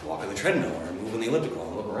this. I walk on the treadmill or I move on the elliptical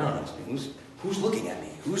and I look around and I say, who's looking at me?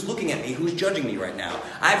 Who's looking at me? Who's judging me right now?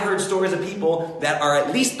 I've heard stories of people that are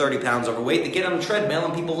at least 30 pounds overweight that get on the treadmill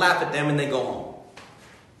and people laugh at them and they go home.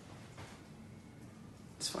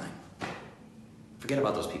 It's fine. Forget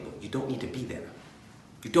about those people. You don't need to be there.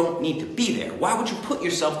 You don't need to be there. Why would you put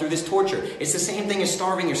yourself through this torture? It's the same thing as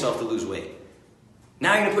starving yourself to lose weight.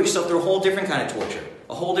 Now you're going to put yourself through a whole different kind of torture.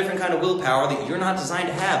 A whole different kind of willpower that you're not designed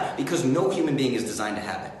to have because no human being is designed to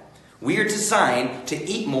have it. We are designed to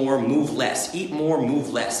eat more, move less. Eat more,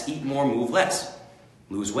 move less. Eat more, move less.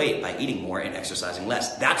 Lose weight by eating more and exercising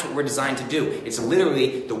less. That's what we're designed to do. It's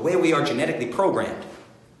literally the way we are genetically programmed.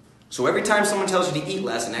 So every time someone tells you to eat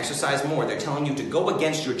less and exercise more, they're telling you to go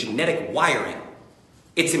against your genetic wiring.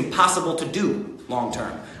 It's impossible to do long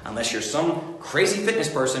term unless you're some crazy fitness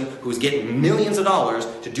person who's getting millions of dollars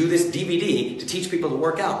to do this DVD to teach people to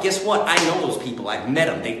work out. Guess what? I know those people. I've met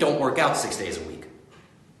them. They don't work out 6 days a week.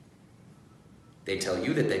 They tell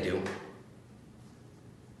you that they do.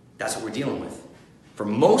 That's what we're dealing with. For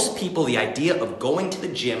most people, the idea of going to the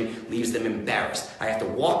gym leaves them embarrassed. I have to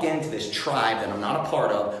walk into this tribe that I'm not a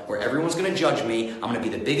part of, where everyone's going to judge me. I'm going to be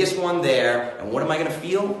the biggest one there. And what am I going to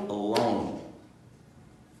feel? Alone.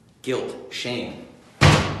 Guilt, shame,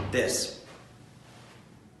 this.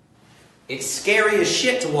 It's scary as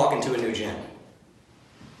shit to walk into a new gym.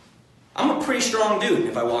 I'm a pretty strong dude.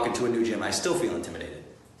 If I walk into a new gym, I still feel intimidated.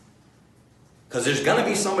 Because there's going to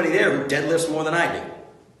be somebody there who deadlifts more than I do.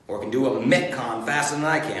 Or can do a Metcon faster than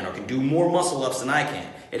I can. Or can do more muscle ups than I can.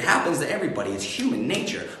 It happens to everybody. It's human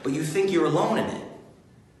nature. But you think you're alone in it.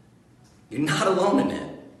 You're not alone in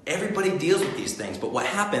it. Everybody deals with these things, but what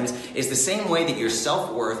happens is the same way that your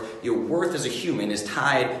self-worth, your worth as a human is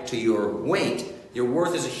tied to your weight, your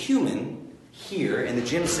worth as a human here in the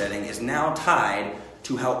gym setting is now tied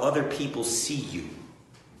to how other people see you.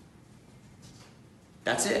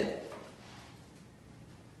 That's it.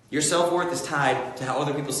 Your self-worth is tied to how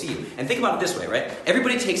other people see you. And think about it this way, right?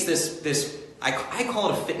 Everybody takes this I call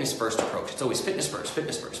it a fitness first approach. It's always fitness first,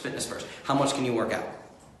 fitness first, fitness first. How much can you work out?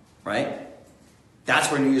 Right?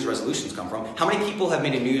 That's where New Year's resolutions come from. How many people have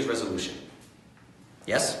made a New Year's resolution?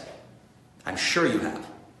 Yes? I'm sure you have.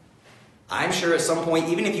 I'm sure at some point,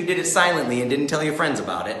 even if you did it silently and didn't tell your friends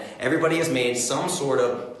about it, everybody has made some sort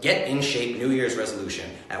of get in shape New Year's resolution.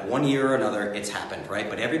 At one year or another, it's happened, right?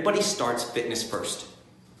 But everybody starts fitness first.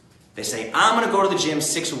 They say, I'm going to go to the gym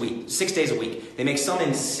 6 days a week. They make some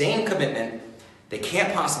insane commitment they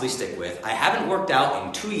can't possibly stick with. I haven't worked out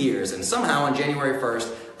in 2 years, and somehow on January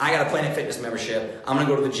 1st, I got a Planet Fitness membership. I'm going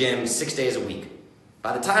to go to the gym 6 days a week.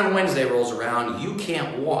 By the time Wednesday rolls around, you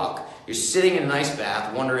can't walk. You're sitting in an ice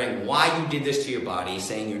bath wondering why you did this to your body,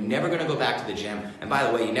 saying you're never going to go back to the gym. And by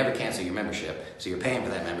the way, you never cancel your membership. So you're paying for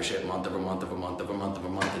that membership month over month over month over month over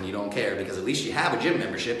month, and you don't care because at least you have a gym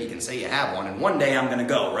membership. You can say you have one, and one day I'm going to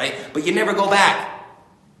go, right? But you never go back.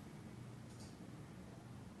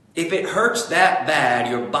 If it hurts that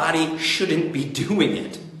bad, your body shouldn't be doing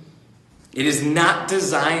it. It is not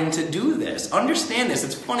designed to do this. Understand this.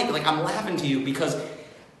 It's funny, like I'm laughing to you because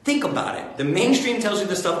think about it. The mainstream tells you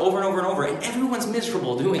this stuff over and over and over, and everyone's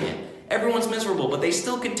miserable doing it. Everyone's miserable, but they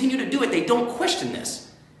still continue to do it. They don't question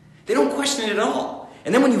this. They don't question it at all.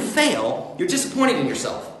 And then when you fail, you're disappointed in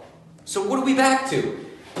yourself. So what are we back to?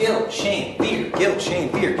 Guilt, shame, fear, guilt, shame,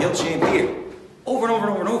 fear, guilt, shame, fear. Over and over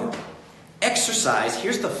and over and over. Exercise,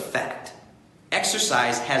 here's the fact.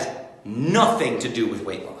 Exercise has nothing to do with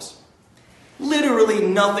weight loss. Literally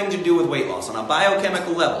nothing to do with weight loss on a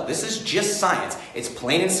biochemical level. This is just science. It's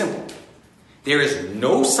plain and simple. There is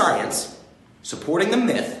no science supporting the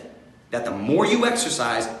myth that the more you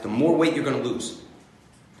exercise, the more weight you're going to lose.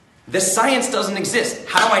 The science doesn't exist.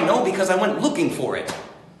 How do I know? Because I went looking for it.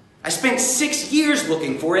 I spent 6 years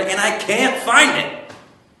looking for it and I can't find it.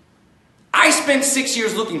 I spent 6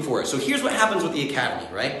 years looking for it. So here's what happens with the Academy,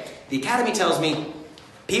 right? The Academy tells me,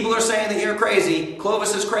 people are saying that you're crazy,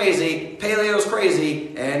 Clovis is crazy, Paleo's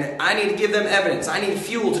crazy, and I need to give them evidence. I need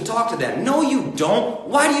fuel to talk to them. No, you don't.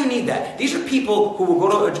 Why do you need that? These are people who will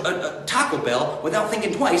go to a Taco Bell without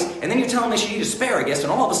thinking twice, and then you tell them they should eat asparagus,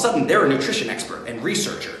 and all of a sudden they're a nutrition expert and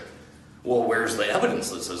researcher. Well, where's the evidence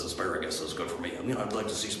that says asparagus is good for me? I mean, I'd like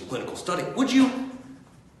to see some clinical study. Would you?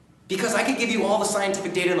 Because I could give you all the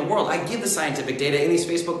scientific data in the world. I give the scientific data in these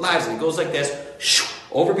Facebook Lives, and it goes like this,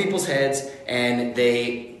 over people's heads, and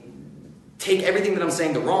they take everything that I'm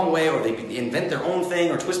saying the wrong way, or they invent their own thing,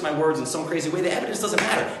 or twist my words in some crazy way. The evidence doesn't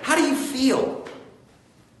matter. How do you feel?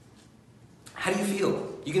 How do you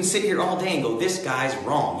feel? You can sit here all day and go, this guy's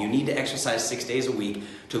wrong. You need to exercise 6 days a week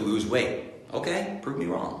to lose weight. Okay, prove me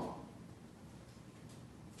wrong.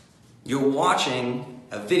 You're watching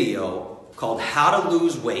a video called How to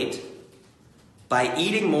Lose Weight by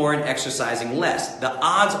Eating More and Exercising Less. The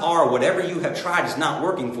odds are whatever you have tried is not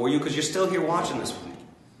working for you because you're still here watching this with me.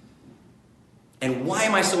 And why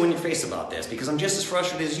am I so in your face about this? Because I'm just as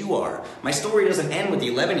frustrated as you are. My story doesn't end with the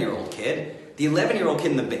 11-year-old kid. The 11-year-old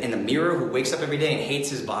kid in the mirror who wakes up every day and hates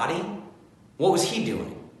his body, what was he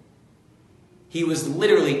doing? He was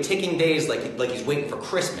literally ticking days like he's waiting for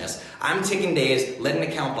Christmas. I'm ticking days, letting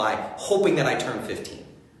it count by, hoping that I turn 15.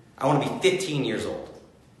 I want to be 15 years old.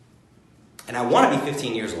 And I want to be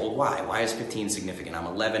 15 years old. Why? Why is 15 significant? I'm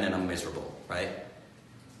 11 and I'm miserable, right?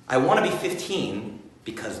 I want to be 15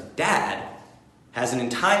 because Dad has an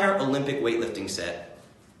entire Olympic weightlifting set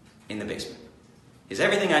in the basement. It's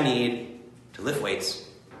everything I need to lift weights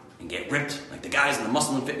and get ripped like the guys in the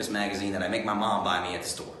Muscle and Fitness magazine that I make my mom buy me at the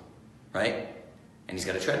store, right? And he's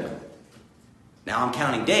got a treadmill. Now I'm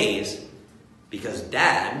counting days because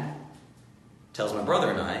Dad tells my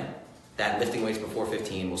brother and I that lifting weights before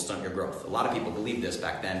 15 will stunt your growth. A lot of people believed this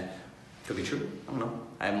back then. Could be true. I don't know.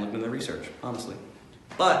 I haven't looked into the research, honestly.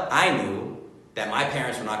 But I knew that my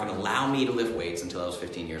parents were not going to allow me to lift weights until I was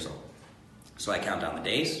 15 years old. So I count down the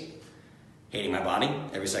days, hating my body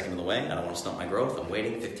every second of the way. I don't want to stunt my growth. I'm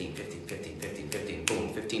waiting. 15, 15, 15, 15, 15.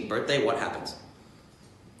 Boom, 15th birthday. What happens?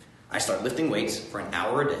 I start lifting weights for an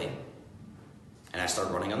hour a day, and I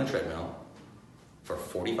start running on the treadmill for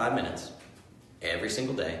 45 minutes every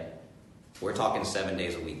single day. We're talking 7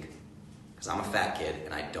 days a week, because I'm a fat kid,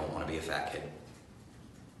 and I don't want to be a fat kid.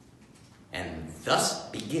 And thus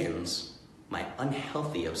begins my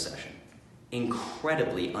unhealthy obsession,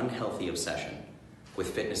 incredibly unhealthy obsession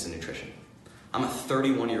with fitness and nutrition. I'm a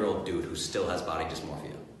 31-year-old dude who still has body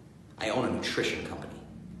dysmorphia. I own a nutrition company.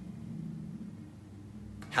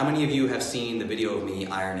 How many of you have seen the video of me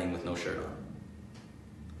ironing with no shirt on?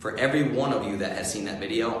 For every one of you that has seen that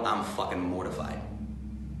video, I'm fucking mortified.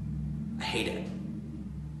 I hate it.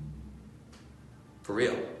 For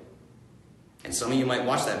real. And some of you might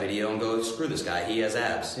watch that video and go, screw this guy, he has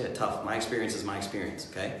abs. Yeah, tough. My experience is my experience,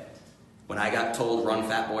 okay? When I got told, run,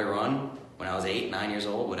 fat boy, run, when I was 8, 9 years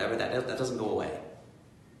old, whatever, that doesn't go away.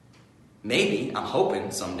 Maybe, I'm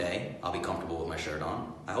hoping someday I'll be comfortable with my shirt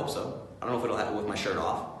on. I hope so. I don't know if it'll happen with my shirt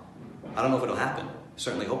off. I don't know if it'll happen. I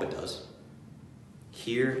certainly hope it does.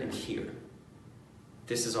 Here and here.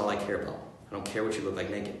 This is all I care about. I don't care what you look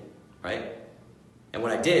like naked, right? And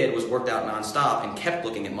what I did was worked out nonstop and kept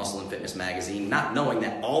looking at Muscle and Fitness magazine, not knowing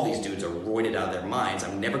that all these dudes are roided out of their minds.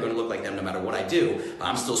 I'm never going to look like them no matter what I do. But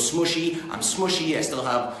I'm still smushy. I'm smushy. I still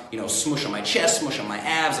have, smush on my chest, smush on my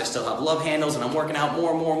abs. I still have love handles, and I'm working out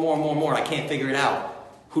more and more and more and more and more. I can't figure it out.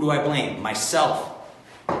 Who do I blame? Myself.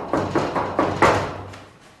 I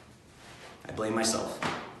blame myself.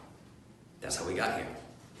 That's how we got here,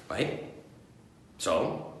 right?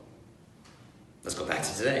 So, let's go back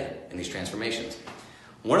to today and these transformations.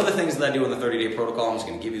 One of the things that I do in the 30-day protocol, I'm just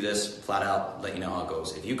going to give you this flat out, let you know how it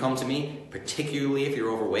goes. If you come to me, particularly if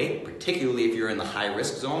you're overweight, particularly if you're in the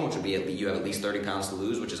high-risk zone, which would be you have at least 30 pounds to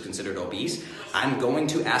lose, which is considered obese, I'm going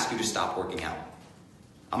to ask you to stop working out.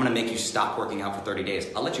 I'm going to make you stop working out for 30 days.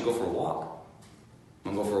 I'll let you go for a walk.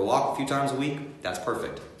 I'm going to go for a walk a few times a week. That's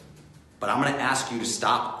perfect. But I'm going to ask you to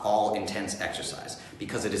stop all intense exercise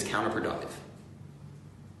because it is counterproductive.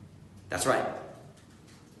 That's right.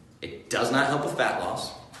 It does not help with fat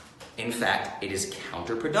loss. In fact, it is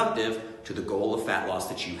counterproductive to the goal of fat loss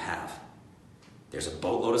that you have. There's a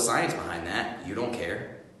boatload of science behind that. You don't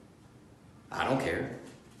care. I don't care.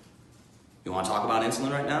 You want to talk about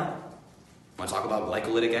insulin right now? Want to talk about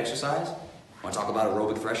glycolytic exercise? Want to talk about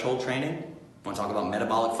aerobic threshold training? Want to talk about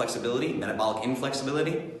metabolic flexibility, metabolic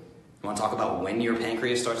inflexibility? You want to talk about when your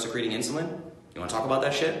pancreas starts secreting insulin? You want to talk about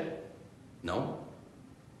that shit? No.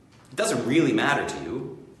 It doesn't really matter to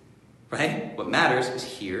you, right? What matters is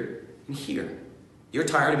here and here. You're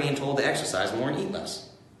tired of being told to exercise more and eat less.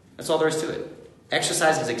 That's all there is to it.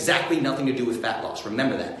 Exercise has exactly nothing to do with fat loss.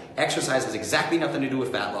 Remember that. Exercise has exactly nothing to do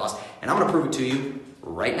with fat loss, and I'm going to prove it to you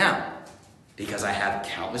right now because I have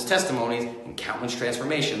countless testimonies and countless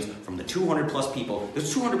transformations from the 200 plus people.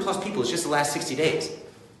 Those 200 plus people is just the last 60 days.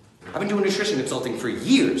 I've been doing nutrition consulting for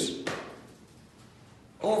years.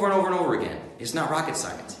 Over and over and over again. It's not rocket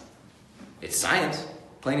science. It's science,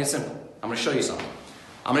 plain and simple. I'm going to show you something.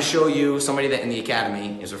 I'm going to show you somebody that in the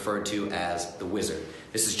academy is referred to as the wizard.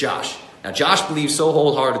 This is Josh. Now, Josh believes so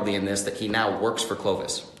wholeheartedly in this that he now works for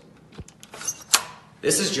Clovis.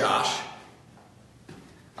 This is Josh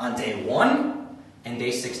on day 1 and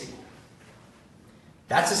day 60.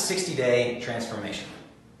 That's a 60-day transformation.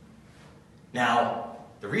 Now,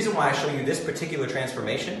 the reason why I show you this particular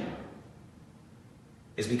transformation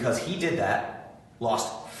is because he did that,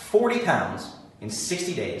 lost 40 pounds in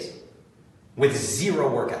 60 days with 0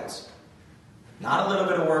 workouts. Not a little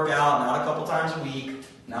bit of workout, not a couple times a week,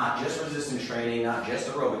 not just resistance training, not just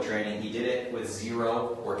aerobic training. He did it with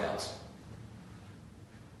 0 workouts.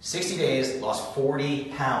 60 days, lost 40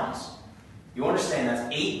 pounds. You understand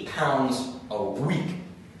that's 8 pounds a week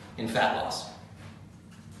in fat loss.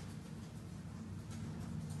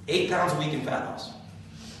 8 pounds a week in fat loss.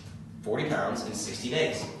 40 pounds in 60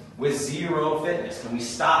 days with 0 fitness. Can we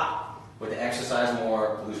stop with the exercise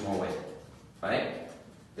more, lose more weight? Right?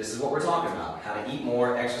 This is what we're talking about. How to eat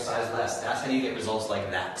more, exercise less. That's how you get results like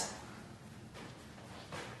that.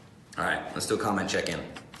 All right, let's do a comment check-in.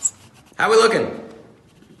 How are we looking?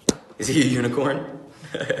 Is he a unicorn?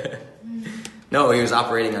 No, he was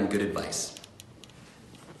operating on good advice.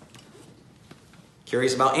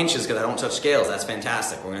 Curious about inches because I don't touch scales. That's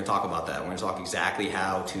fantastic. We're going to talk about that. We're going to talk exactly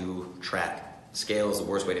how to track. Scale is the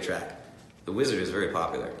worst way to track. The wizard is very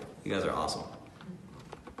popular. You guys are awesome.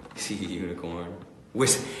 See unicorn.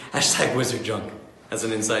 Hashtag wizard junk. That's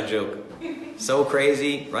an inside joke. So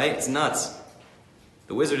crazy, right? It's nuts.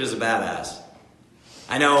 The wizard is a badass.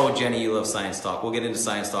 I know, Jenny, you love science talk. We'll get into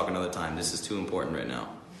science talk another time. This is too important right now.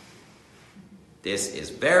 This is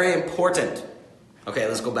very important. Okay,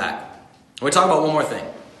 let's go back. We're going to talk about one more thing.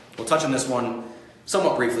 We'll touch on this one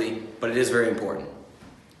somewhat briefly, but it is very important.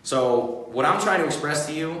 So what I'm trying to express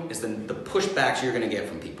to you is the pushbacks you're going to get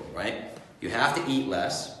from people, right? You have to eat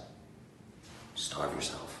less, starve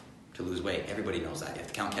yourself to lose weight. Everybody knows that. You have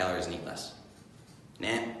to count calories and eat less.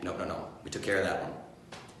 No. We took care of that one.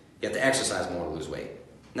 You have to exercise more to lose weight.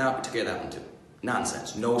 No, we took care of that one too.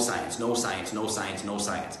 Nonsense. No science, no science, no science, no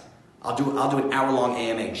science. I'll do an hour-long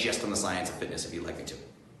AMA just on the science of fitness if you'd like me to.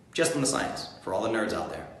 Just on the science, for all the nerds out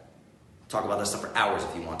there. Talk about this stuff for hours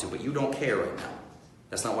if you want to, but you don't care right now.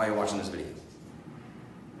 That's not why you're watching this video.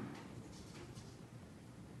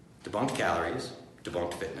 Debunked calories,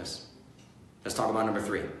 debunked fitness. Let's talk about number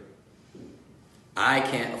 3. I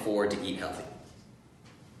can't afford to eat healthy.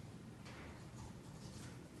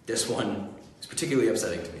 This one is particularly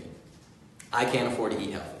upsetting to me. I can't afford to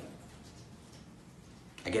eat healthy.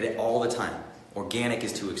 I get it all the time. Organic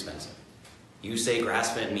is too expensive. You say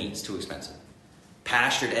grass-fed meat is too expensive.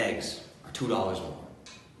 Pastured eggs are $2 more.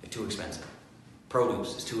 They're too expensive.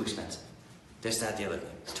 Produce is too expensive. This, that, the other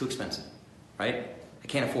thing. It's too expensive, right? I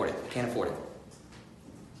can't afford it. I can't afford it.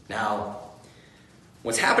 Now,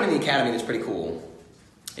 what's happened in the Academy that's pretty cool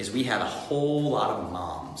is we have a whole lot of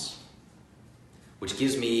moms, which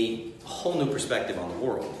gives me a whole new perspective on the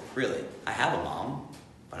world, really. I have a mom,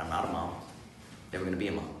 but I'm not a mom. Never going to be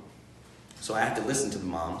a mom. So I have to listen to the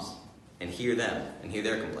moms and hear them and hear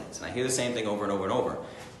their complaints. And I hear the same thing over and over and over.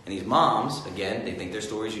 And these moms, again, they think their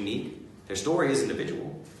story is unique. Their story is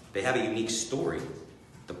individual. They have a unique story.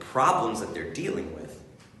 The problems that they're dealing with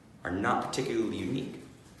are not particularly unique.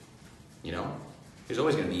 You know? There's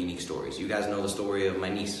always going to be unique stories. You guys know the story of my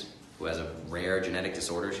niece, who has a rare genetic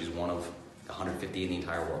disorder. She's one of 150 in the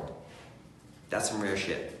entire world. That's some rare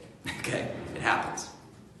shit. Okay? It happens.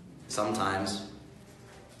 Sometimes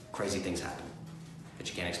crazy things happen that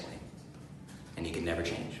you can't explain. And you can never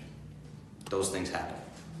change. Those things happen.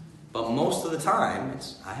 But most of the time,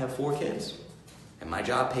 I have 4 kids. And my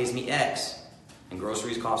job pays me X. And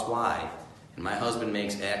groceries cost Y. And my husband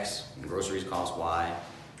makes X. And groceries cost Y.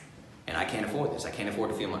 And I can't afford this. I can't afford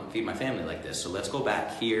to feed my family like this. So let's go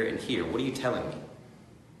back here and here. What are you telling me?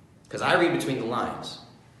 Because I read between the lines.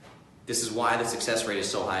 This is why the success rate is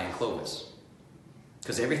so high in Clovis.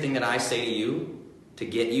 Because everything that I say to you to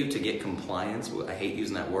get compliance, I hate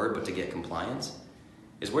using that word, but to get compliance,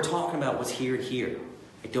 is we're talking about what's here and here.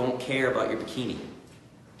 I don't care about your bikini.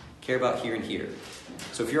 I care about here and here.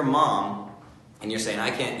 So if you're a mom and you're saying, I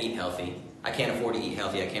can't eat healthy, I can't afford to eat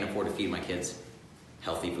healthy, I can't afford to feed my kids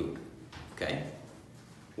healthy food, okay?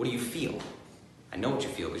 What do you feel? I know what you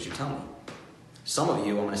feel because you tell me. Some of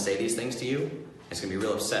you, I'm going to say these things to you, it's going to be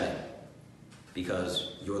real upsetting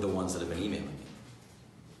because you're the ones that have been emailing me.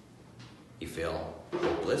 You feel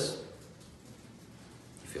hopeless.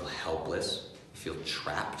 You feel helpless. You feel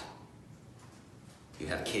trapped. You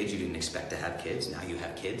have kids you didn't expect to have kids. Now you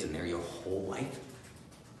have kids and they're your whole life.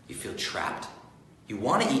 You feel trapped. You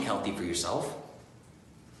want to eat healthy for yourself.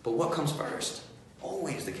 But what comes first?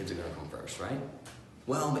 Always the kids are going to come first, right?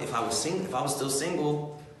 Well, if I was still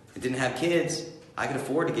single and didn't have kids, I could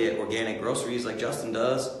afford to get organic groceries like Justin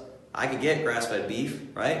does. I could get grass-fed beef,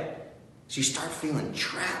 right? So you start feeling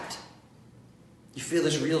trapped. You feel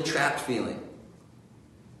this real trapped feeling.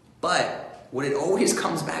 But what it always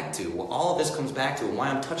comes back to, what all of this comes back to, and why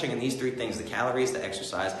I'm touching on these 3 things, the calories, the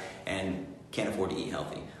exercise, and can't afford to eat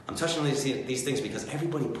healthy. I'm touching on these things because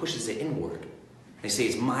everybody pushes it inward. They say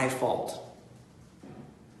it's my fault.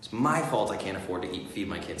 It's my fault I can't afford to feed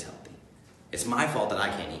my kids healthy. It's my fault that I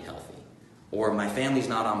can't eat healthy. Or my family's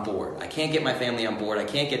not on board. I can't get my family on board. I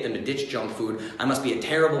can't get them to ditch junk food. I must be a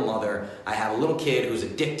terrible mother. I have a little kid who's a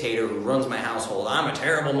dictator who runs my household. I'm a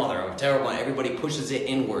terrible mother. I'm a terrible mother. Everybody pushes it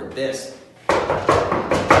inward. That's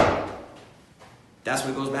what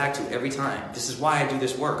it goes back to every time. This is why I do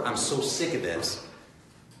this work. I'm so sick of this.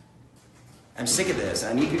 I'm sick of this.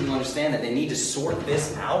 And I need people to understand that they need to sort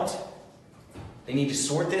this out. They need to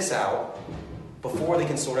sort this out before they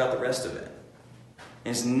can sort out the rest of it.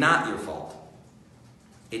 And it's not your fault.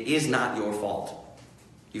 It is not your fault.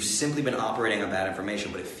 You've simply been operating on bad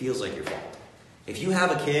information, but it feels like your fault. If you have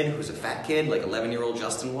a kid who's a fat kid, like 11-year-old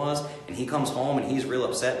Justin was, and he comes home and he's real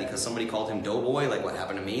upset because somebody called him doughboy, like what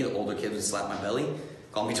happened to me, the older kids would slap my belly,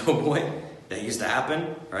 call me doughboy, that used to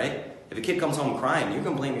happen, right? If a kid comes home crying, you're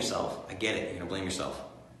going to blame yourself. I get it, you're going to blame yourself.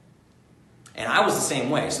 And I was the same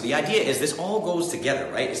way. So the idea is this all goes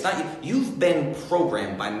together, right? It's not you've been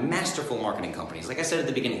programmed by masterful marketing companies. Like I said at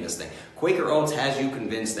the beginning of this thing, Quaker Oats has you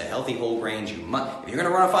convinced that healthy whole grains, if you're going to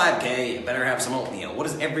run a 5K, you better have some oatmeal. What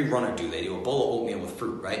does every runner do? They do a bowl of oatmeal with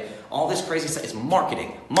fruit, right? All this crazy stuff is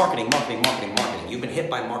marketing. You've been hit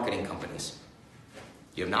by marketing companies.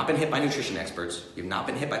 You have not been hit by nutrition experts. You have not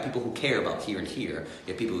been hit by people who care about here and here.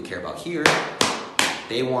 You have people who care about here.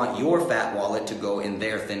 They want your fat wallet to go in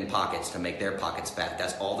their thin pockets to make their pockets fat.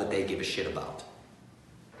 That's all that they give a shit about.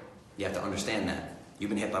 You have to understand that. You've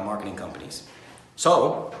been hit by marketing companies.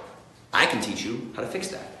 So, I can teach you how to fix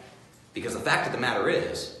that. Because the fact of the matter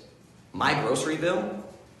is, my grocery bill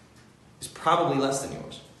is probably less than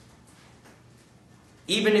yours.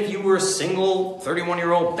 Even if you were a single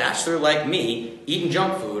 31-year-old bachelor like me, eating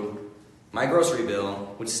junk food, my grocery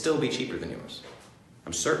bill would still be cheaper than yours.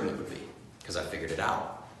 I'm certain it would be, because I figured it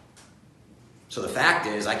out. So the fact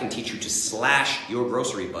is, I can teach you to slash your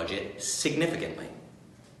grocery budget significantly.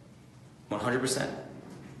 100%.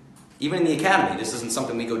 Even in the academy, this isn't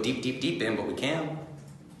something we go deep in, but we can,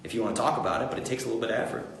 if you want to talk about it, but it takes a little bit of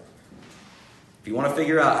effort. If you want to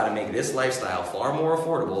figure out how to make this lifestyle far more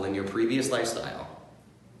affordable than your previous lifestyle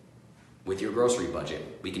with your grocery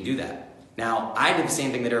budget, we can do that. Now, I did the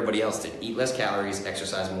same thing that everybody else did. Eat less calories,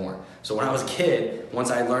 exercise more. So when I was a kid,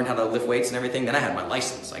 once I learned how to lift weights and everything, then I had my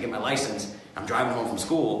license. I get my license, I'm driving home from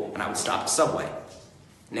school, and I would stop at Subway.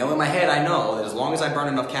 Now in my head, I know that as long as I burn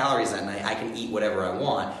enough calories that night, I can eat whatever I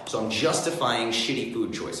want. So I'm justifying shitty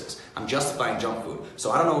food choices. I'm justifying junk food.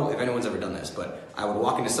 So I don't know if anyone's ever done this, but I would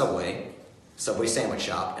walk into Subway sandwich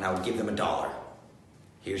shop, and I would give them $1.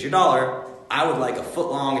 Here's your $1. I would like a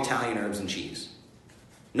foot-long Italian herbs and cheese.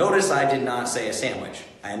 Notice I did not say a sandwich.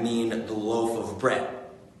 I mean the loaf of bread.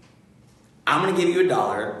 I'm going to give you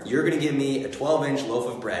 $1. You're going to give me a 12-inch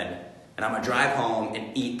loaf of bread, and I'm going to drive home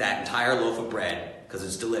and eat that entire loaf of bread because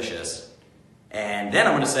it's delicious. And then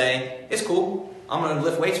I'm going to say, it's cool. I'm going to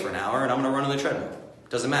lift weights for an hour, and I'm going to run on the treadmill.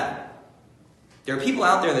 Doesn't matter. There are people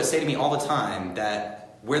out there that say to me all the time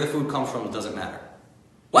that where the food comes from doesn't matter.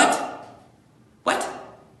 What?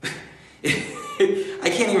 I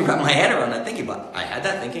can't even wrap my head around that thinking, but I had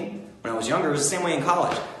that thinking when I was younger. It was the same way in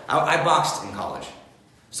college. I boxed in college.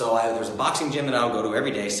 So there was a boxing gym that I would go to every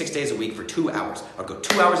day, 6 days a week for 2 hours. I'd go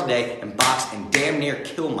 2 hours a day and box and damn near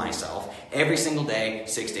kill myself every single day,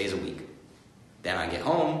 6 days a week. Then I get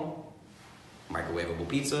home, microwavable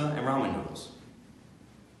pizza and ramen noodles.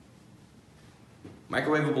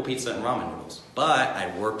 Microwavable pizza and ramen noodles. But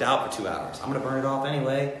I worked out for 2 hours. I'm going to burn it off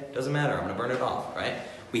anyway. Doesn't matter. I'm going to burn it off, right?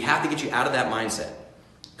 We have to get you out of that mindset.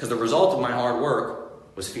 Because the result of my hard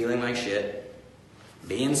work was feeling like shit,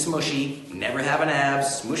 being smushy, never having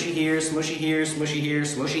abs, smushy here, smushy here, smushy here,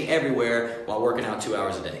 smushy everywhere, while working out 2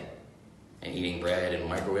 hours a day. And eating bread and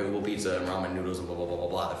microwavable pizza and ramen noodles and blah, blah, blah, blah,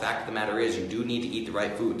 blah. The fact of the matter is, you do need to eat the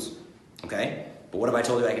right foods. Okay? But what if I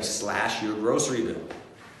told you I could slash your grocery bill?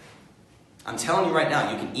 I'm telling you right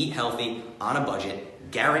now, you can eat healthy on a budget.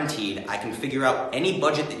 Guaranteed. I can figure out any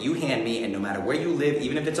budget that you hand me, and no matter where you live,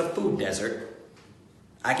 even if it's a food desert,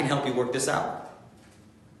 I can help you work this out.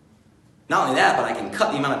 Not only that, but I can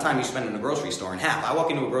cut the amount of time you spend in a grocery store in half. I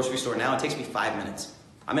walk into a grocery store now, it takes me 5 minutes.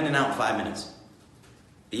 I'm in and out in 5 minutes.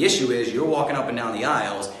 The issue is you're walking up and down the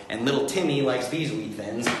aisles, and little Timmy likes these Wheat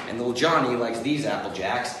Thins, and little Johnny likes these Apple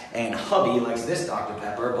Jacks, and hubby likes this Dr.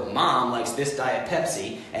 Pepper, but mom likes this Diet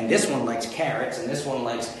Pepsi, and this one likes carrots, and this one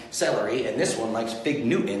likes celery, and this one likes Fig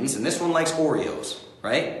Newtons, and this one likes Oreos,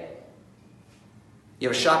 right? You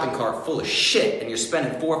have a shopping cart full of shit, and you're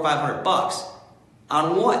spending $400 or $500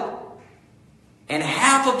 on what? And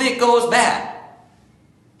half of it goes bad.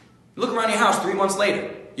 Look around your house 3 months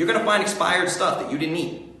later. You're going to find expired stuff that you didn't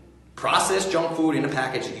eat. Processed junk food in a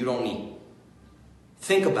package that you don't need.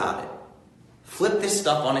 Think about it. Flip this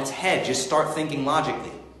stuff on its head. Just start thinking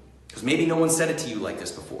logically. Because maybe no one said it to you like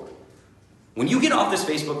this before. When you get off this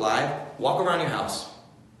Facebook Live, walk around your house.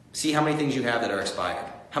 See how many things you have that are expired.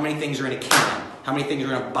 How many things are in a can. How many things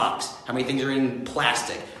are in a box. How many things are in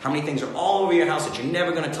plastic. How many things are all over your house that you're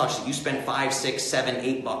never going to touch that you spend $5, $6,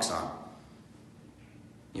 $7, $8 on.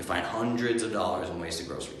 You'll find hundreds of dollars in wasted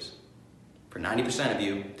groceries. For 90% of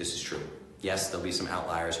you, this is true. Yes, there'll be some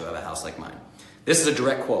outliers who have a house like mine. This is a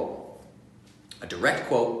direct quote. A direct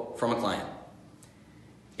quote from a client.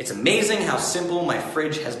 It's amazing how simple my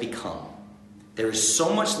fridge has become. There is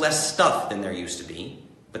so much less stuff than there used to be,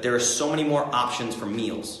 but there are so many more options for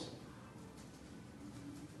meals.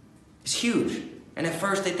 It's huge. And at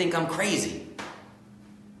first they think I'm crazy.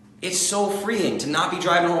 It's so freeing to not be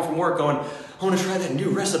driving home from work going, I want to try that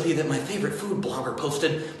new recipe that my favorite food blogger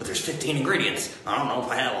posted, but there's 15 ingredients. I don't know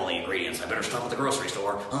if I have all the ingredients. I better stop at the grocery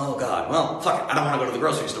store. Oh, God. Well, fuck it. I don't want to go to the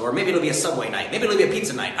grocery store. Maybe it'll be a Subway night. Maybe it'll be a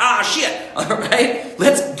pizza night. Ah, shit. All right?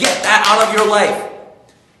 Let's get that out of your life.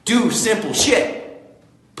 Do simple shit.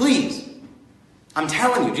 Please. I'm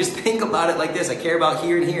telling you, just think about it like this. I care about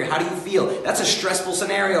here and here. How do you feel? That's a stressful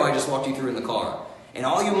scenario I just walked you through in the car. And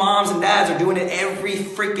all you moms and dads are doing it every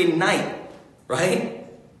freaking night. Right?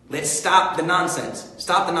 Let's stop the nonsense.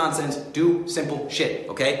 Stop the nonsense. Do simple shit,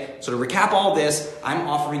 okay? So to recap all this, I'm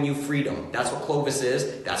offering you freedom. That's what Clovis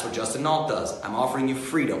is. That's what Justin Nault does. I'm offering you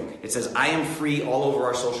freedom. It says, I am free all over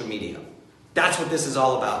our social media. That's what this is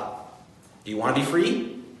all about. Do you want to be free?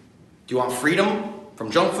 Do you want freedom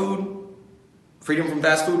from junk food? Freedom from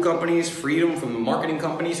fast food companies? Freedom from the marketing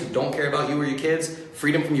companies who don't care about you or your kids?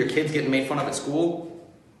 Freedom from your kids getting made fun of at school?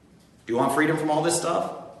 Do you want freedom from all this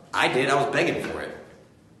stuff? I did. I was begging for it.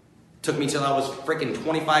 Took me till I was freaking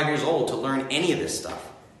 25 years old to learn any of this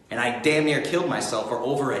stuff. And I damn near killed myself for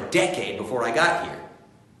over a decade before I got here.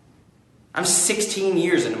 I'm 16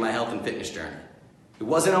 years into my health and fitness journey. It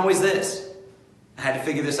wasn't always this. I had to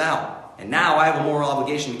figure this out. And now I have a moral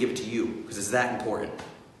obligation to give it to you because it's that important.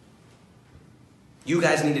 You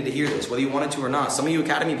guys needed to hear this, whether you wanted to or not. Some of you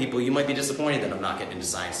Academy people, you might be disappointed that I'm not getting into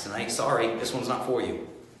science tonight. Sorry, this one's not for you.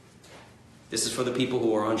 This is for the people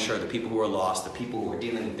who are unsure, the people who are lost, the people who are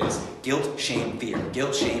dealing with this guilt, shame, fear.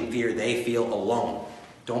 Guilt, shame, fear, they feel alone.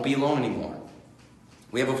 Don't be alone anymore.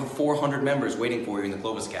 We have over 400 members waiting for you in the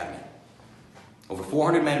Clovis Academy. Over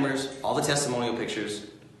 400 members, all the testimonial pictures,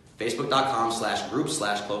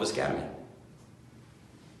 facebook.com/group/Clovis Academy.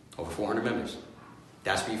 Over 400 members.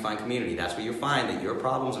 That's where you find community. That's where you find that your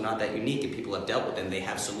problems are not that unique and people have dealt with them. They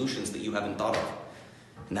have solutions that you haven't thought of.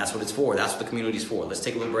 And that's what it's for. That's what the community's for. Let's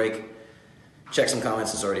take a little break. Check some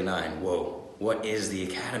comments. It's already 9. Whoa. What is the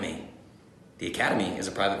Academy? The Academy is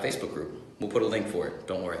a private Facebook group. We'll put a link for it.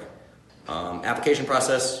 Don't worry. Application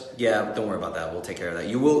process, yeah, don't worry about that. We'll take care of that.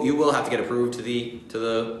 You will have to get approved to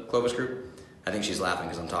the Clovis group. I think she's laughing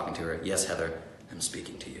because I'm talking to her. Yes, Heather, I'm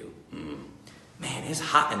speaking to you. Man, it's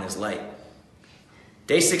hot in this light.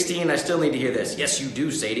 Day 16, I still need to hear this. Yes, you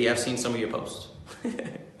do, Sadie. I've seen some of your posts.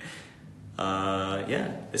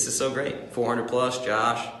 Yeah, this is so great. 400 plus,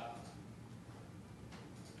 Josh.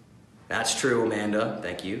 That's true, Amanda.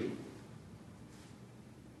 Thank you.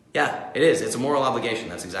 Yeah, it is. It's a moral obligation.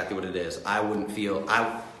 That's exactly what it is. I wouldn't feel...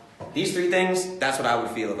 These 3 things, that's what I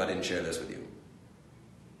would feel if I didn't share this with you.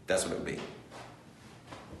 That's what it would be.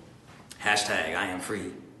 Hashtag, I am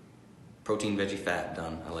free. Protein, veggie, fat.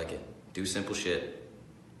 Done. I like it. Do simple shit.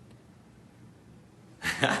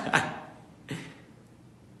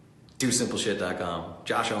 DoSimpleShit.com.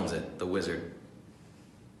 Josh owns it. The wizard.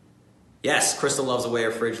 Yes, Crystal loves the way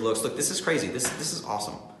her fridge looks. Look, this is crazy. This is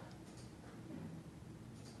awesome.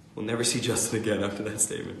 We'll never see Justin again after that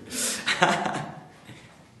statement.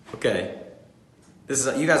 Okay.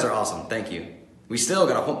 You guys are awesome. Thank you. We still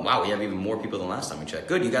got wow, we have even more people than last time we checked.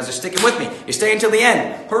 Good, you guys are sticking with me. You're staying till the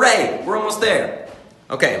end. Hooray, we're almost there.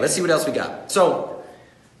 Okay, let's see what else we got. So,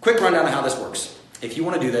 quick rundown of how this works. If you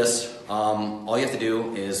want to do this, all you have to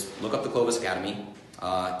do is look up the Clovis Academy.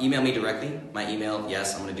 Email me directly. My email,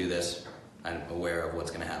 yes, I'm going to do this. I'm aware of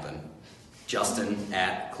what's going to happen.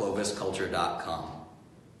 Justin@clovisculture.com.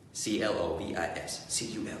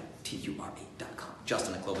 CLOVISCULTURE.com.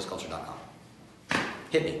 Justin@clovisculture.com.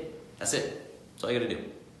 Hit me. That's it. That's all you gotta do.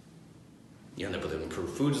 You end up with an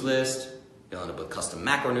improved foods list. You'll end up with custom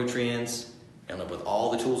macronutrients. You'll end up with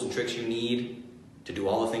all the tools and tricks you need to do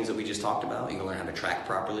all the things that we just talked about. You'll learn how to track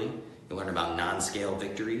properly. You'll learn about non-scale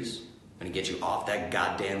victories. I'm gonna get you off that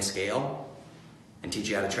goddamn scale and teach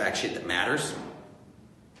you how to track shit that matters.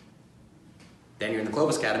 Then you're in the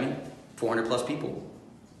Clovis Academy, 400 plus people.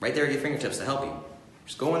 Right there at your fingertips to help you.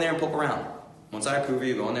 Just go in there and poke around. Once I approve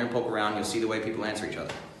you, go in there and poke around. You'll see the way people answer each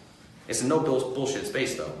other. It's a no bullshit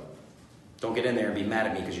space, though. Don't get in there and be mad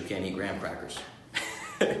at me because you can't eat graham crackers.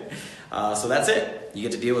 So that's it. You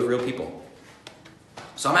get to deal with real people.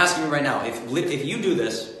 So I'm asking you right now, if you do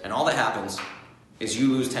this and all that happens is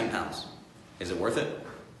you lose 10 pounds, is it worth it?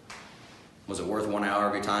 Was it worth 1 hour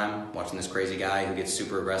of your time watching this crazy guy who gets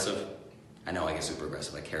super aggressive? I know I get super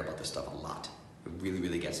aggressive. I care about this stuff a lot. It really,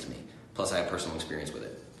 really gets to me. Plus, I have personal experience with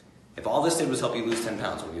it. If all this did was help you lose 10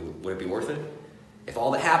 pounds, would it be worth it? If all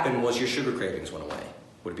that happened was your sugar cravings went away,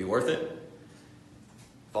 would it be worth it?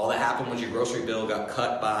 If all that happened was your grocery bill got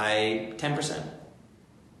cut by 10%,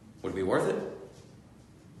 would it be worth it?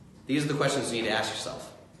 These are the questions you need to ask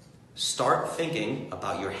yourself. Start thinking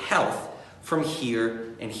about your health from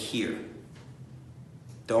here and here.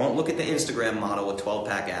 Don't look at the Instagram model with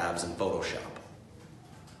 12-pack abs and Photoshop.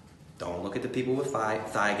 Don't look at the people with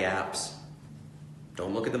thigh gaps.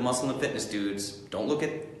 Don't look at the muscle and fitness dudes. Don't look at,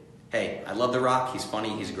 hey, I love The Rock. He's funny.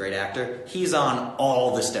 He's a great actor. He's on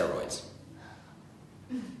all the steroids.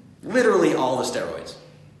 Literally all the steroids.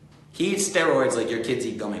 He eats steroids like your kids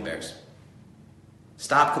eat gummy bears.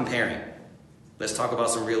 Stop comparing. Let's talk about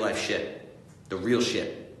some real life shit. The real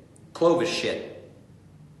shit. Clovis shit.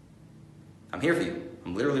 I'm here for you.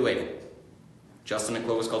 I'm literally waiting.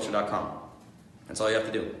 Justin@clovisculture.com. That's all you have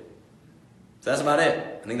to do. So that's about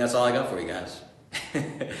it. I think that's all I got for you guys.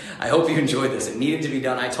 I hope you enjoyed this. It needed to be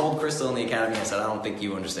done. I told Crystal in the Academy, I said, I don't think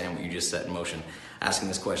you understand what you just set in motion, asking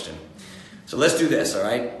this question. So let's do this, all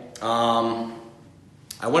right?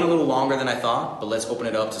 I went a little longer than I thought, but let's open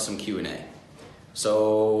it up to some Q&A.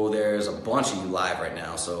 So there's a bunch of you live right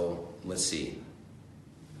now, so let's see.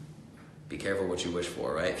 Be careful what you wish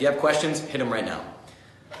for, right? If you have questions, hit them right now.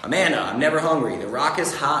 Amanda, I'm never hungry. The Rock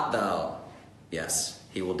is hot though. Yes,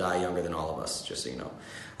 he will die younger than all of us, just so you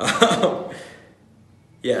know.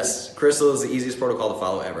 Yes, Crystal is the easiest protocol to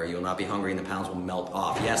follow ever. You will not be hungry and the pounds will melt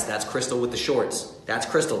off. Yes, that's Crystal with the shorts. That's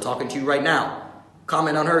Crystal talking to you right now.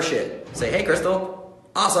 Comment on her shit. Say, hey Crystal,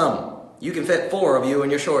 awesome. You can fit 4 of you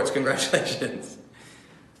in your shorts. Congratulations.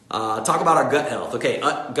 Talk about our gut health. Okay,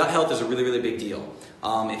 gut health is a really, really big deal.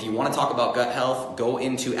 If you want to talk about gut health, go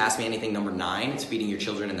into Ask Me Anything number 9. It's feeding your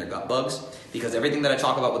children and their gut bugs. Because everything that I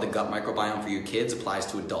talk about with the gut microbiome for your kids applies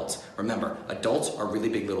to adults. Remember, adults are really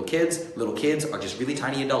big little kids. Little kids are just really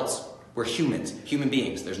tiny adults. We're humans, human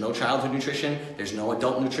beings. There's no childhood nutrition. There's no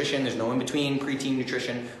adult nutrition. There's no in-between preteen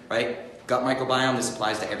nutrition, right? Gut microbiome, this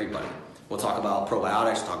applies to everybody. We'll talk about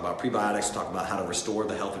probiotics, we'll talk about prebiotics, we'll talk about how to restore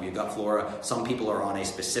the health of your gut flora. Some people are on a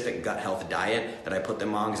specific gut health diet that I put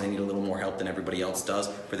them on because they need a little more help than everybody else does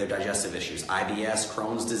for their digestive issues. IBS,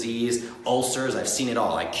 Crohn's disease, ulcers, I've seen it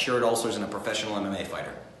all. I cured ulcers in a professional MMA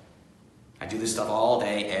fighter. I do this stuff all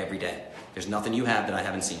day, every day. There's nothing you have that I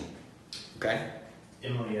haven't seen. Okay?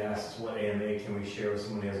 Emily asks, what AMA can we share with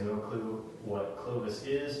someone who has no clue what Clovis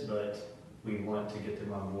is, but we want to get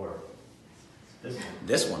them on board? This one.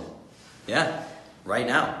 This one. Yeah, right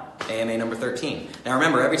now, AMA number 13. Now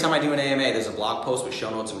remember, every time I do an AMA, there's a blog post with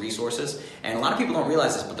show notes and resources. And a lot of people don't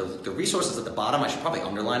realize this, but the resources at the bottom, I should probably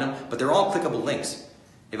underline them, but they're all clickable links.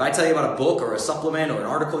 If I tell you about a book or a supplement or an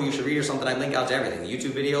article you should read or something, I link out to everything. The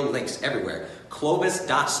YouTube video, links everywhere.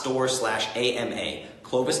 Clovis.store/AMA.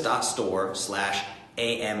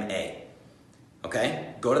 Clovis.store/AMA.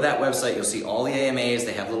 Okay? Go to that website, you'll see all the AMAs,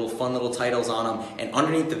 they have little fun little titles on them, and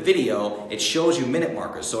underneath the video, it shows you minute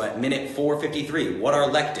markers. So at minute 4:53, what are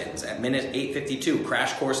lectins? At minute 8:52,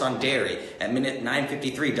 crash course on dairy. At minute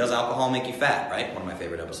 9:53, does alcohol make you fat, right? One of my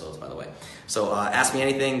favorite episodes, by the way. So Ask Me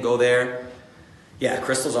Anything, go there. Yeah,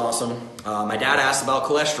 Crystal's awesome. My dad asked about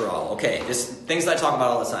cholesterol. Okay, things that I talk about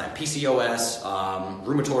all the time. PCOS,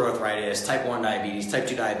 rheumatoid arthritis, type 1 diabetes, type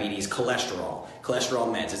 2 diabetes, cholesterol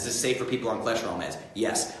meds. Is this safe for people on cholesterol meds?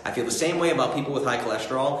 Yes. I feel the same way about people with high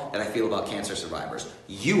cholesterol that I feel about cancer survivors.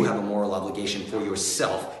 You have a moral obligation for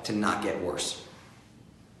yourself to not get worse.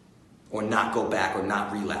 Or not go back or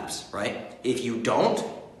not relapse, right? If you don't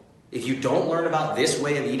learn about this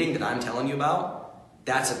way of eating that I'm telling you about,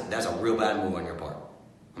 that's a real bad move on your part.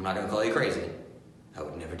 I'm not going to call you crazy. I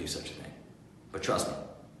would never do such a thing. But trust me,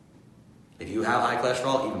 if you have high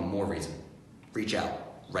cholesterol, even more reason. Reach out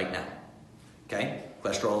right now. Okay?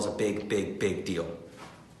 Cholesterol is a big, big, big deal.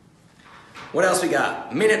 What else we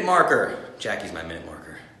got? Minute marker. Jackie's my minute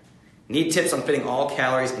marker. Need tips on fitting all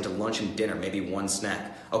calories into lunch and dinner, maybe one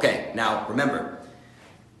snack. Okay, now remember,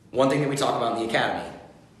 one thing that we talk about in the academy,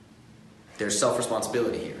 there's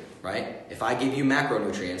self-responsibility here. Right? If I give you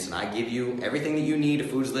macronutrients and I give you everything that you need, a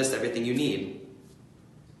foods list, everything you need,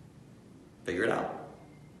 figure it out.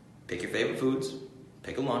 Pick your favorite foods,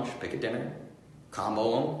 pick a lunch, pick a dinner,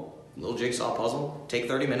 combo them, little jigsaw puzzle, take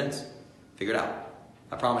 30 minutes, figure it out.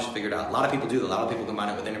 I promise you figure it out. A lot of people do that. A lot of people combine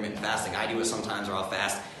it with intermittent fasting. I do it sometimes where I'll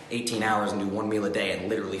fast 18 hours and do 1 meal a day and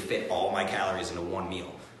literally fit all my calories into 1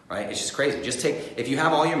 meal. Right? It's just crazy. If you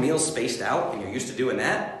have all your meals spaced out and you're used to doing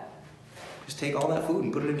that, just take all that food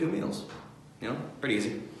and put it in 2 meals. You know, pretty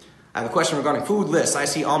easy. I have a question regarding food lists. I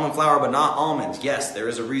see almond flour but not almonds. Yes, there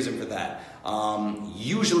is a reason for that.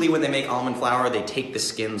 Usually when they make almond flour, they take the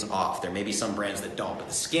skins off. There may be some brands that don't, but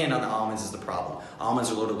the skin on the almonds is the problem.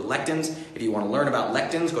 Almonds are loaded with lectins. If you want to learn about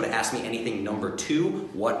lectins, go to Ask Me Anything number 2.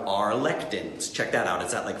 What are lectins? Check that out.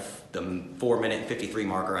 It's at like the 4-minute 53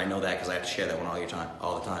 marker. I know that because I have to share that one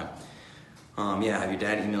all the time. Yeah, have your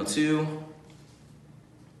dad email too.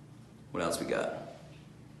 What else we got?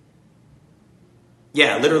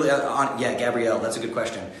 Yeah, literally, Gabrielle, that's a good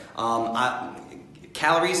question.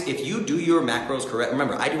 Calories, if you do your macros correct,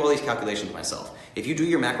 remember, I do all these calculations myself. If you do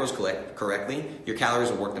your macros correctly, your calories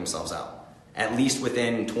will work themselves out. At least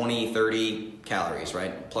within 20, 30 calories,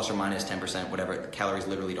 right? Plus or minus 10%, whatever. Calories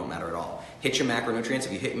literally don't matter at all. Hit your macronutrients.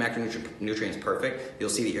 If you hit macronutrients perfect, you'll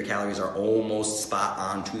see that your calories are almost spot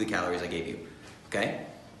on to the calories I gave you. Okay?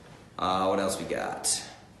 What else we got?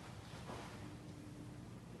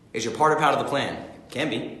 Is your part of the plan? Can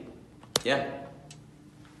be. Yeah.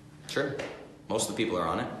 Sure. Most of the people are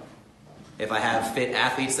on it. If I have fit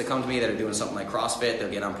athletes that come to me that are doing something like CrossFit, they'll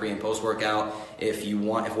get on pre and post workout. If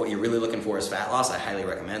what you're really looking for is fat loss, I highly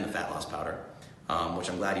recommend the fat loss powder. Which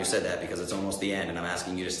I'm glad you said that because it's almost the end and I'm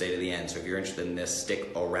asking you to stay to the end. So if you're interested in this,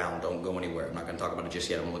 stick around. Don't go anywhere. I'm not going to talk about it just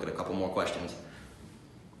yet. I'm going to look at a couple more questions.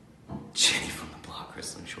 Jenny from the block,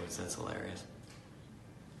 Crystal in shorts. That's hilarious.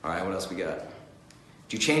 All right, what else we got?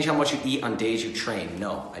 Do you change how much you eat on days you train?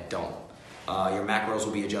 No, I don't. Your macros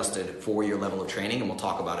will be adjusted for your level of training, and we'll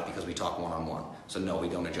talk about it because we talk one-on-one. So no, we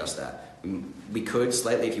don't adjust that. We could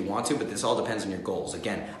slightly if you want to, but this all depends on your goals.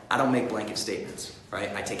 Again, I don't make blanket statements,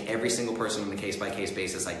 right? I take every single person on a case-by-case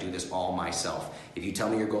basis. I do this all myself. If you tell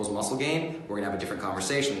me your goal is muscle gain, we're gonna have a different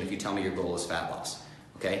conversation than if you tell me your goal is fat loss.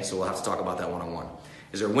 Okay, so we'll have to talk about that one-on-one.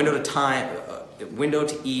 Is there a window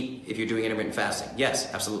to eat if you're doing intermittent fasting?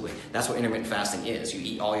 Yes, absolutely. That's what intermittent fasting is. You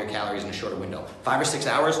eat all your calories in a shorter window. 5 or 6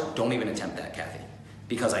 hours, don't even attempt that, Kathy.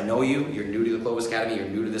 Because I know you're new to the Clovis Academy, you're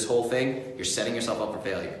new to this whole thing, you're setting yourself up for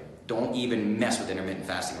failure. Don't even mess with intermittent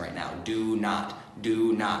fasting right now. Do not.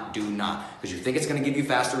 Because you think it's gonna give you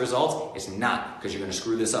faster results, it's not, because you're gonna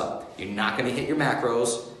screw this up. You're not gonna hit your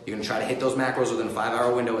macros. You're gonna try to hit those macros within a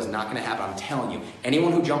 5-hour window. Is not gonna happen, I'm telling you.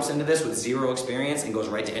 Anyone who jumps into this with 0 experience and goes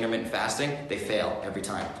right to intermittent fasting, they fail every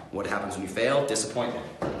time. What happens when you fail? Disappointment.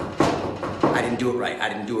 I didn't do it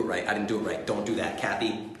right. Don't do that.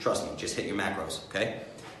 Kathy, trust me, just hit your macros, okay?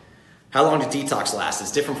 How long does detox last?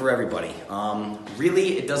 It's different for everybody.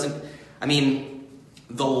 Really, it doesn't,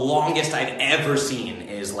 the longest I've ever seen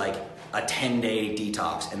is like a 10-day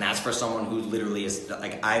detox, and that's for someone who literally is,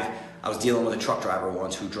 like, I was dealing with a truck driver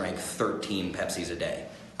once who drank 13 Pepsis a day.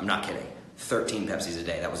 I'm not kidding. 13 Pepsis a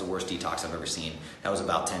day. That was the worst detox I've ever seen. That was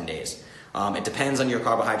about 10 days. It depends on your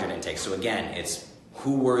carbohydrate intake. So again, it's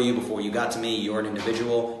who were you before you got to me? You're an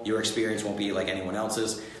individual. Your experience won't be like anyone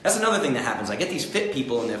else's. That's another thing that happens. I get these fit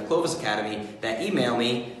people in the Clovis Academy that email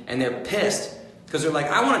me and they're pissed because they're like,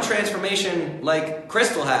 I want a transformation like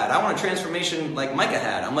Crystal had. I want a transformation like Micah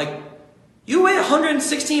had. I'm like, you weigh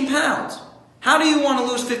 116 pounds. How do you want to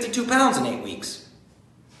lose 52 pounds in 8 weeks?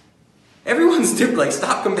 Everyone's different. Like,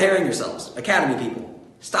 stop comparing yourselves. Academy people,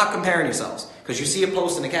 stop comparing yourselves. Because you see a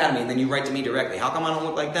post in Academy and then you write to me directly. How come I don't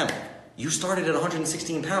look like them? You started at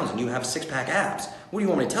 116 pounds and you have 6-pack abs. What do you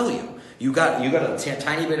want me to tell you? You got a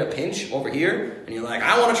tiny bit of pinch over here and you're like,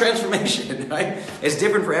 I want a transformation, right? It's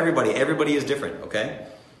different for everybody. Everybody is different, okay?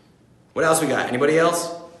 What else we got? Anybody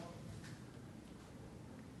else?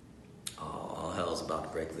 Oh, all hell's about to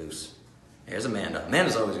break loose. Here's Amanda.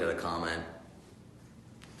 Amanda's always got a comment.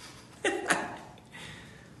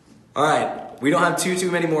 All right, we don't have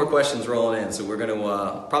too many more questions rolling in, so we're going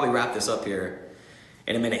to probably wrap this up here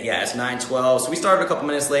in a minute. Yeah, it's 9:12, so we started a couple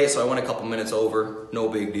minutes late, so I went a couple minutes over. No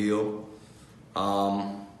big deal.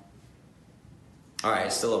 All right,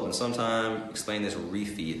 it's still open. Sometime explain this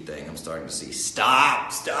refeed thing I'm starting to see.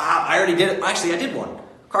 Stop. I already did it. Actually, I did one.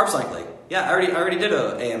 Carb cycling. Yeah, I already did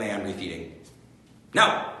a AMA on refeeding.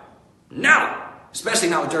 No. Especially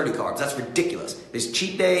not with dirty carbs. That's ridiculous. This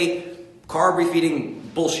cheat day carb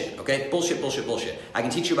refeeding bullshit, okay? Bullshit. I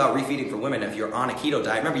can teach you about refeeding for women if you're on a keto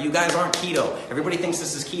diet. Remember, you guys aren't keto. Everybody thinks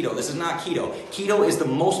this is keto. This is not keto. Keto is the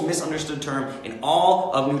most misunderstood term in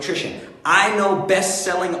all of nutrition. I know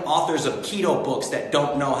best-selling authors of keto books that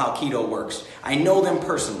don't know how keto works. I know them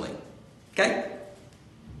personally, okay?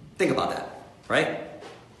 Think about that, right?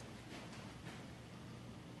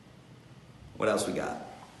 What else we got?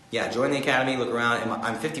 Yeah, join the academy, look around.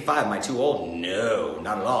 I'm 55, am I too old? No,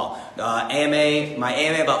 not at all. My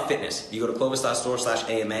AMA about fitness. You go to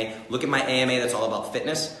clovis.store/AMA, look at my AMA that's all about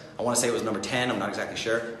fitness. I want to say it was number 10, I'm not exactly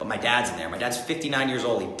sure, but my dad's in there. My dad's 59 years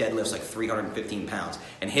old, he deadlifts like 315 pounds.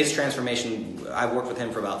 And his transformation, I've worked with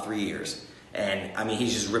him for about 3 years. And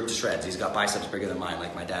he's just ripped to shreds. He's got biceps bigger than mine.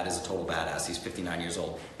 Like, my dad is a total badass. He's 59 years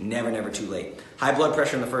old. Never too late. High blood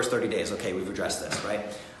pressure in the first 30 days. Okay, we've addressed this, right?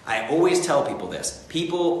 I always tell people this.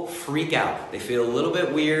 People freak out. They feel a little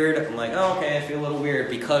bit weird. I'm like, oh, okay, I feel a little weird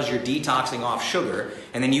because you're detoxing off sugar.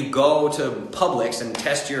 And then you go to Publix and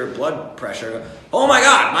test your blood pressure. Oh my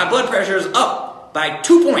God, my blood pressure is up by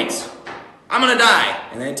 2 points. I'm gonna die.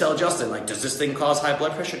 And then tell Justin, like, does this thing cause high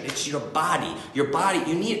blood pressure? It's your body.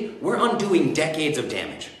 We're undoing decades of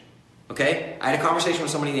damage. Okay? I had a conversation with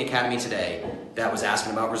somebody in the academy today that was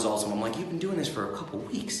asking about results. And I'm like, you've been doing this for a couple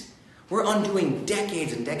weeks. We're undoing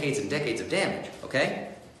decades and decades and decades of damage, okay?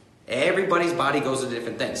 Everybody's body goes to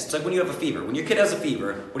different things. It's like when you have a fever. When your kid has a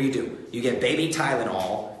fever, what do? You get baby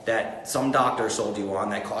Tylenol that some doctor sold you on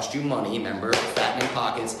that cost you money, remember, fattening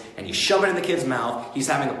pockets, and you shove it in the kid's mouth. He's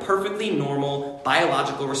having a perfectly normal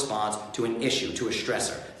biological response to an issue, to a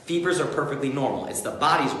stressor. Fevers are perfectly normal. It's the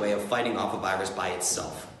body's way of fighting off a virus by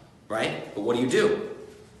itself, right? But what do?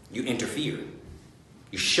 You interfere.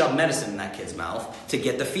 You shove medicine in that kid's mouth to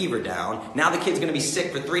get the fever down. Now the kid's going to be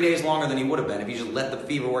sick for 3 days longer than he would have been if you just let the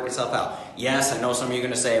fever work itself out. Yes, I know some of you are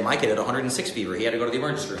going to say, my kid had 106 fever. He had to go to the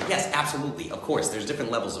emergency room. Yes, absolutely. Of course, there's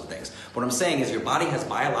different levels of things. What I'm saying is your body has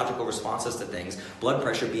biological responses to things, blood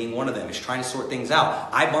pressure being one of them. It's trying to sort things out.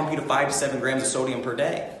 I bump you to 5 to 7 grams of sodium per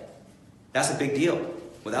day. That's a big deal.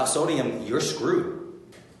 Without sodium, you're screwed.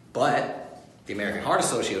 But The American Heart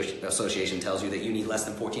Association tells you that you need less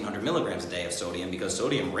than 1,400 milligrams a day of sodium because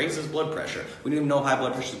sodium raises blood pressure. We don't even know if high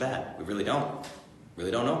blood pressure is bad. We really don't.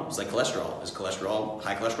 Really don't know. It's like cholesterol. Is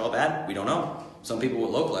high cholesterol bad? We don't know. Some people with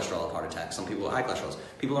low cholesterol have heart attacks. Some people with high cholesterol.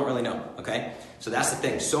 People don't really know, okay? So that's the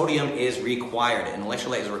thing. Sodium is required. An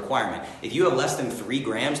electrolyte is a requirement. If you have less than 3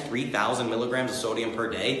 grams, 3,000 milligrams of sodium per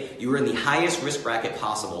day, you are in the highest risk bracket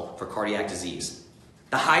possible for cardiac disease.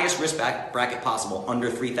 The highest risk bracket possible, under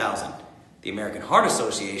 3,000. The American Heart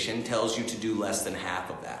Association tells you to do less than half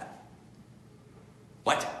of that.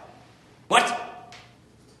 What? What?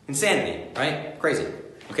 Insanity, right? Crazy.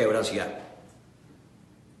 Okay, what else you got?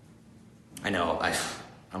 I know,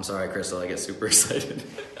 I'm sorry, Crystal, I get super excited.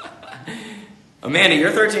 Amanda, your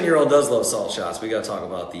 13-year-old does love salt shots. We gotta talk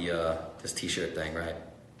about this t-shirt thing, right?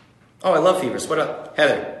 Oh, I love fevers. What up?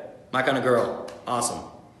 Heather, my kind of girl. Awesome.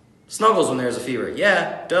 Snuggles when there's a fever.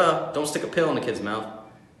 Yeah, duh. Don't stick a pill in the kid's mouth.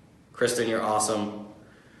 Kristen, you're awesome.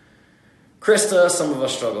 Krista, some of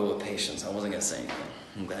us struggle with patience. I wasn't gonna say anything.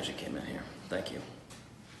 I'm glad you came in here. Thank you.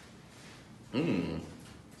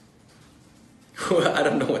 I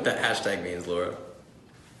don't know what that hashtag means, Laura.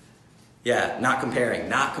 Yeah, not comparing.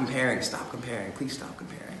 Not comparing. Stop comparing. Please stop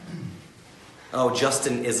comparing. Oh,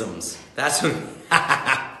 Justin-isms. That's what...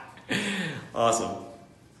 Awesome.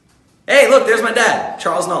 Hey, look, there's my dad.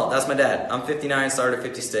 Charles Nault. That's my dad. I'm 59, started at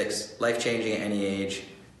 56. Life-changing at any age.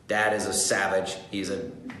 Dad is a savage. He's a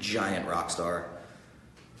giant rock star.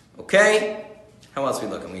 Okay. How else are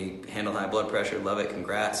we looking? We handle high blood pressure. Love it.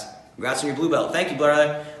 Congrats. Congrats on your blue belt. Thank you,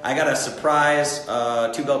 brother. I got a surprise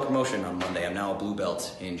 2-belt promotion on Monday. I'm now a blue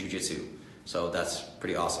belt in jiu-jitsu. So that's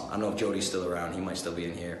pretty awesome. I don't know if Jody's still around. He might still be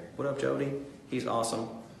in here. What up, Jody? He's awesome.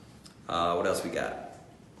 What else we got?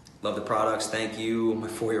 Love the products. Thank you. My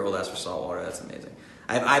 4-year-old asked for salt water. That's amazing.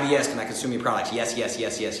 I have IBS. Can I consume your products? Yes, yes,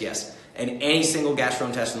 yes, yes, yes. And any single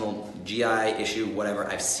gastrointestinal, GI issue, whatever,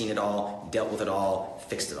 I've seen it all, dealt with it all,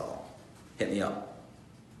 fixed it all. Hit me up.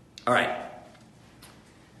 All right.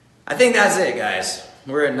 I think that's it, guys.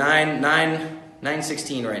 We're at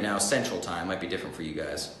 9:16 right now, Central Time. Might be different for you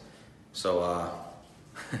guys. So,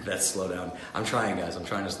 that's slow down. I'm trying, guys. I'm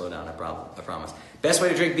trying to slow down. I promise. Best way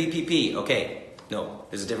to drink BPP. Okay. No,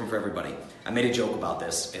 this is different for everybody. I made a joke about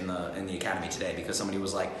this in the academy today because somebody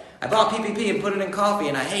was like, I bought PPP and put it in coffee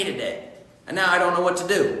and I hated it. And now I don't know what to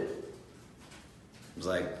do. I was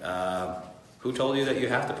like, who told you that you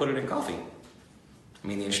have to put it in coffee? I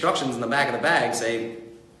mean, the instructions in the back of the bag say,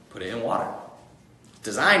 put it in water. It's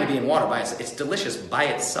designed to be in water by itself. It's delicious by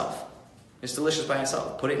itself. It's delicious by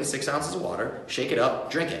itself. Put it in 6 ounces of water, shake it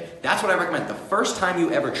up, drink it. That's what I recommend. The first time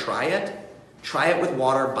you ever try it with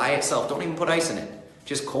water by itself. Don't even put ice in it.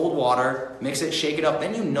 Just cold water, mix it, shake it up.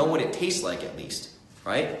 Then you know what it tastes like at least,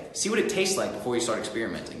 right? See what it tastes like before you start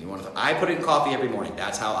experimenting. I put it in coffee every morning.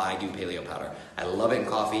 That's how I do paleo powder. I love it in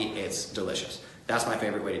coffee. It's delicious. That's my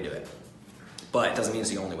favorite way to do it. But it doesn't mean it's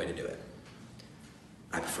the only way to do it.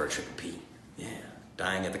 I prefer Triple P. Yeah.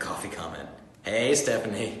 Dying at the coffee comment. Hey,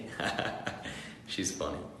 Stephanie. She's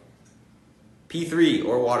funny. P3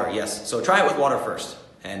 or water, yes. So try it with water first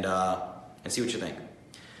and see what you think.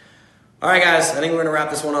 All right, guys. I think we're going to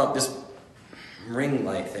wrap this one up. This ring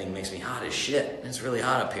light thing makes me hot as shit. It's really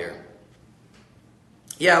hot up here.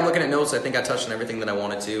 Yeah, I'm looking at notes. I think I touched on everything that I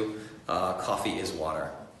wanted to. Coffee is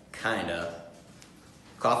water. Kinda.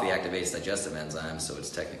 Coffee activates digestive enzymes, so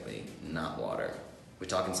it's technically not water. We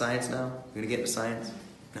talking science now? We're going to get into science?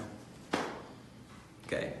 No.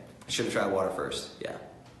 Okay. I should have tried water first. Yeah.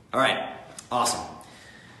 All right. Awesome.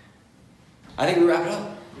 I think we wrap it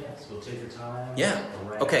up. Yes, we'll take your time. Yeah.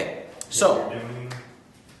 Okay. So,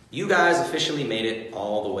 you guys officially made it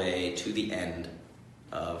all the way to the end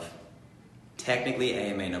of technically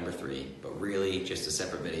AMA number 3, but really just a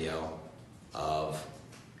separate video of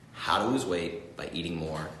how to lose weight by eating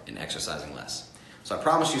more and exercising less. So I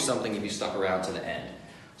promised you something if you stuck around to the end.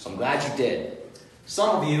 So I'm glad you did.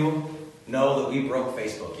 Some of you know that we broke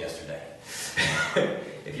Facebook yesterday.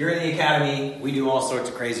 If you're in the academy, we do all sorts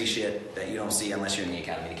of crazy shit that you don't see unless you're in the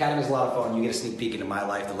academy. The academy is a lot of fun. You get a sneak peek into my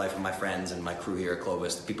life, the life of my friends, and my crew here at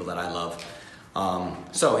Clovis, the people that I love.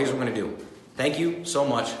 So here's what we're going to do. Thank you so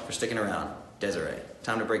much for sticking around. Desiree,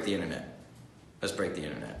 time to break the internet. Let's break the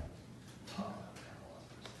internet.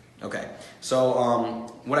 Okay, so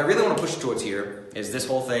what I really want to push towards here is this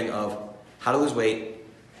whole thing of how to lose weight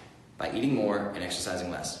by eating more and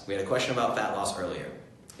exercising less. We had a question about fat loss earlier.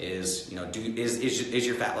 Is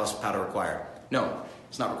your fat loss powder required? No,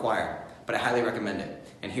 it's not required, but I highly recommend it.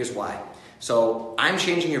 And here's why. So I'm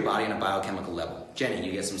changing your body on a biochemical level. Jenny,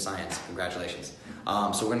 you get some science. Congratulations.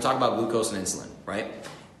 So we're going to talk about glucose and insulin, right?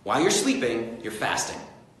 While you're sleeping, you're fasting.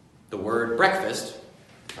 The word breakfast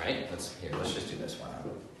right? Let's just do this. Why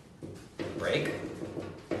not? Break,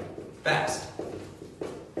 fast.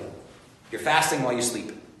 You're fasting while you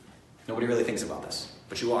sleep. Nobody really thinks about this,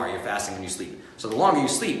 but you are. You're fasting when you sleep. So the longer you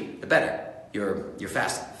sleep, the better. You're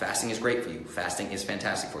fasting. Fasting is great for you. Fasting is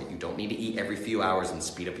fantastic for you. You don't need to eat every few hours and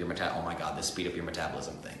speed up your oh my God, this speed up your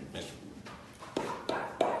metabolism thing.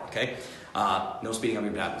 Okay? No speeding up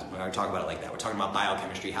your metabolism. We're going to talk about it like that. We're talking about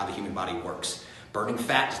biochemistry, how the human body works. Burning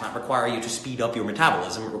fat does not require you to speed up your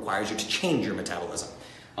metabolism. It requires you to change your metabolism.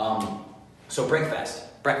 So break fast.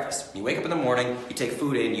 Breakfast. You wake up in the morning, you take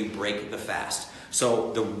food in, you break the fast.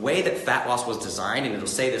 So the way that fat loss was designed, and it'll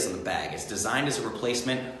say this in the bag, it's designed as a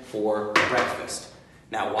replacement for breakfast.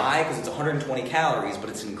 Now why? Because it's 120 calories, but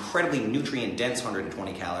it's an incredibly nutrient-dense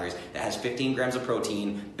 120 calories that has 15 grams of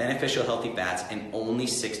protein, beneficial healthy fats, and only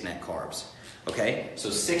 6 net carbs. Okay? So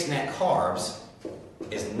 6 net carbs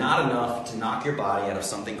is not enough to knock your body out of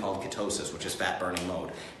something called ketosis, which is fat burning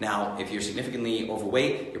mode. Now, if you're significantly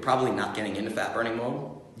overweight, you're probably not getting into fat burning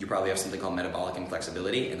mode. You probably have something called metabolic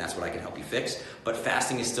inflexibility, and that's what I can help you fix. But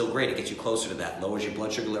fasting is still great. It gets you closer to that. Lowers your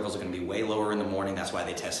blood sugar levels. Are going to be way lower in the morning. That's why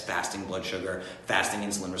they test fasting blood sugar, fasting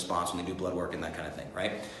insulin response when they do blood work and that kind of thing,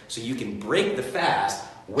 right? So you can break the fast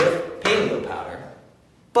with paleo powder,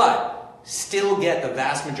 but still get the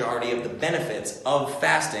vast majority of the benefits of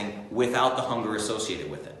fasting without the hunger associated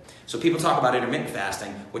with it. So people talk about intermittent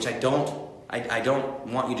fasting, which I don't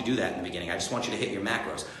want you to do that in the beginning. I just want you to hit your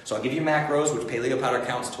macros. So I'll give you macros, which paleo powder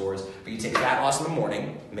counts towards, but you take fat loss in the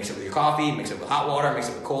morning, mix it with your coffee, mix it with hot water, mix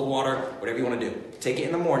it with cold water, whatever you want to do. Take it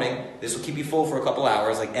in the morning. This will keep you full for a couple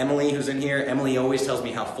hours. Like Emily, who's in here, Emily always tells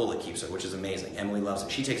me how full it keeps her, which is amazing. Emily loves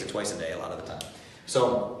it. She takes it twice a day a lot of the time.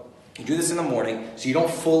 So you do this in the morning, so you don't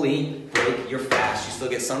fully break your fast. You still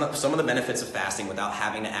get some of the benefits of fasting without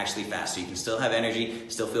having to actually fast. So you can still have energy,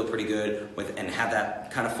 still feel pretty good, and have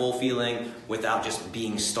that kind of full feeling without just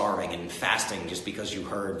being starving and fasting just because you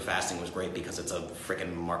heard fasting was great because it's a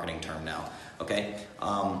freaking marketing term now. Okay?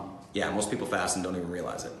 Yeah, most people fast and don't even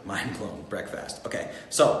realize it. Mind blown. Breakfast. Okay,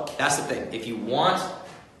 so that's the thing. If you want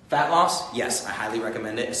fat loss, yes, I highly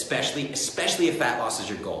recommend it, especially if fat loss is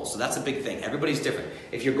your goal. So that's a big thing. Everybody's different.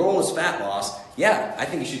 If your goal is fat loss, yeah, I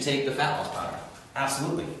think you should take the fat loss powder.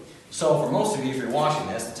 Absolutely. So for most of you, if you're watching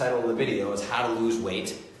this, the title of the video is How to Lose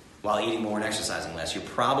Weight While Eating More and Exercising Less. You're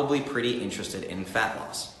probably pretty interested in fat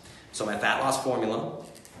loss. So my fat loss formula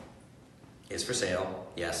is for sale.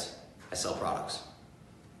 Yes, I sell products.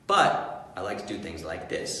 But I like to do things like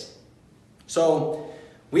this. So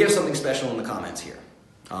we have something special in the comments here.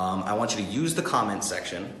 I want you to use the comment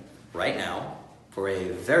section right now for a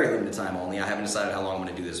very limited time only. I haven't decided how long I'm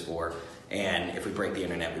going to do this for. And if we break the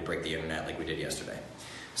internet, we break the internet like we did yesterday.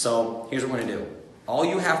 So here's what we're going to do. All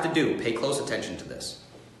you have to do, pay close attention to this,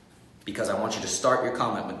 because I want you to start your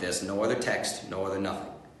comment with this. No other text, no other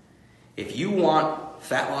nothing. If you want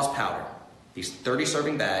fat loss powder, these 30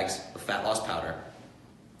 serving bags of fat loss powder,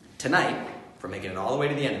 tonight, for making it all the way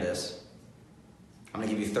to the end of this, I'm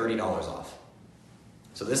going to give you $30 off.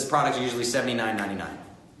 So this product is usually $79.99.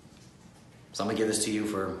 So I'm going to give this to you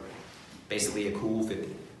for basically a cool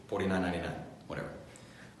 $50, $49.99, whatever.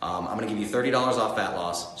 I'm going to give you $30 off fat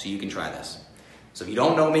loss so you can try this. So if you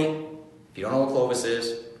don't know me, if you don't know what Clovis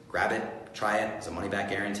is, grab it, try it. It's a money-back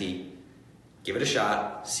guarantee. Give it a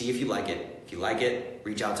shot. See if you like it. If you like it,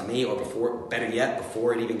 reach out to me, or better yet,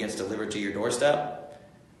 before it even gets delivered to your doorstep,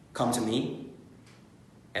 come to me,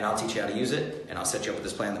 and I'll teach you how to use it, and I'll set you up with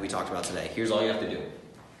this plan that we talked about today. Here's all you have to do.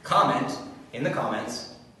 Comment in the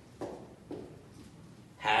comments,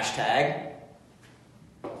 hashtag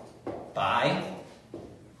buy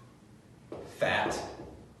fat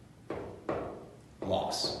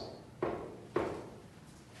loss.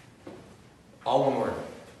 All one word.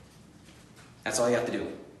 That's all you have to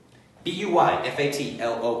do.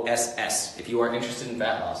 BUYFATLOSS. If you are interested in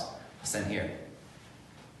fat loss, send here.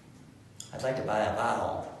 I'd like to buy a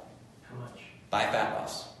bottle. How much? Buy fat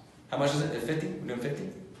loss. How much is it? 50? We're doing 50?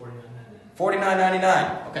 $49.99.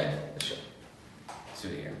 $49.99. Okay, let's show. Let's do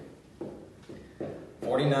it here.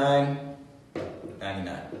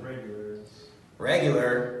 $49.99.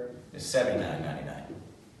 Regular is $79.99.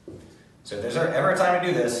 So if there's ever a time to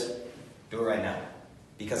do this, do it right now.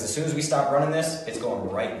 Because as soon as we stop running this, it's going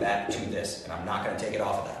right back to this, and I'm not going to take it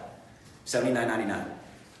off of that. $79.99.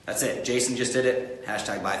 That's it. Jason just did it.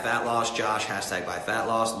 Hashtag buy fat loss. Josh, hashtag buy fat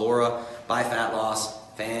loss. Laura, buy fat loss.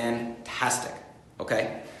 Fantastic.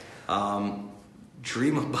 Okay?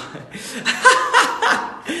 Dream of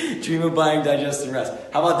buying digest and rest.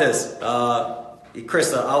 How about this?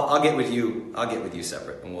 Krista, I'll get with you. I'll get with you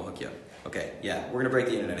separate, and we'll hook you up. Okay, yeah, we're gonna break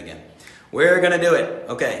the internet again. We're gonna do it.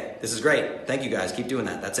 Okay, this is great. Thank you guys. Keep doing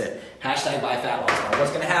that. That's it. Hashtag buy fat loss. Now,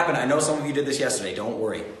 what's gonna happen? I know some of you did this yesterday. Don't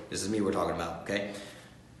worry. This is me we're talking about. Okay.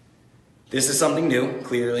 This is something new.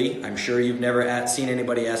 Clearly, I'm sure you've never seen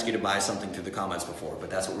anybody ask you to buy something through the comments before, but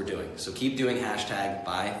that's what we're doing. So keep doing hashtag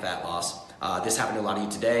buy fat loss. This happened to a lot of you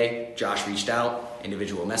today. Josh reached out,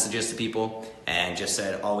 individual messages to people, and just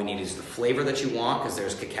said all we need is the flavor that you want, because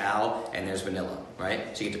there's cacao and there's vanilla,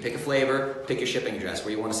 right? So you get to pick a flavor, pick your shipping address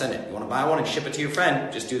where you want to send it. You want to buy one and ship it to your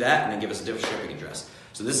friend, just do that and then give us a different shipping address.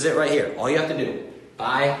 So this is it right here. All you have to do,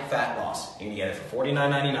 buy fat loss. You can get it for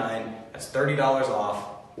 $49.99. That's $30 off.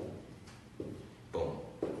 Boom.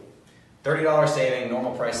 $30 saving,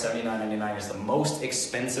 normal price $79.99 is the most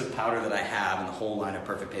expensive powder that I have in the whole line of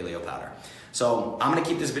Perfect Paleo powder. So I'm gonna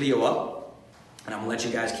keep this video up, and I'm gonna let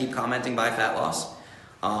you guys keep commenting buy fat loss,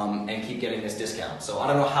 and keep getting this discount. So I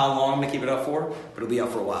don't know how long I'm gonna keep it up for, but it'll be up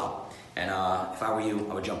for a while. And if I were you,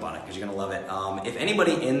 I would jump on it, because you're gonna love it. If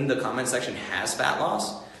anybody in the comment section has fat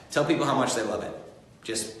loss, tell people how much they love it.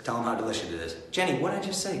 Just tell them how delicious it is. Jenny, what did I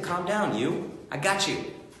just say? Calm down, you. I got you.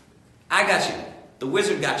 I got you. The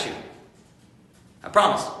wizard got you. I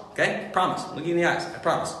promise, okay? Promise. Look you in the eyes. I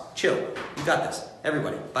promise. Chill. You got this.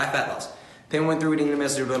 Everybody, buy fat loss. Payment went through, reading the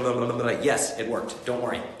message, blah, blah, blah, blah, blah. Yes, it worked. Don't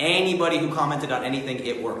worry. Anybody who commented on anything,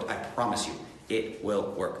 it worked. I promise you, it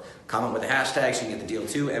will work. Comment with the hashtag so you can get the deal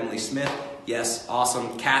too. Emily Smith, yes,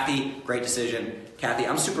 awesome. Kathy, great decision. Kathy,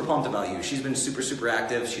 I'm super pumped about you. She's been super, super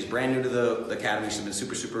active. She's brand new to the academy. She's been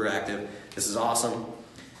super, super active. This is awesome.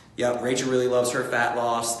 Yep, Rachel really loves her fat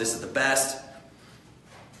loss. This is the best.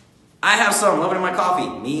 I have some, love it in my coffee.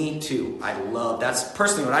 Me too. I love, that's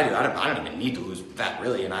personally what I do. I don't even need to lose fat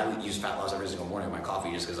really, and I use fat loss every single morning in my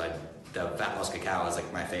coffee just because the fat loss cacao is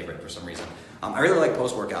like my favorite for some reason. I really like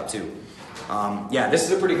post-workout too. Yeah, this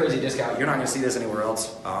is a pretty crazy discount. You're not gonna see this anywhere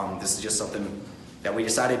else. This is just something that we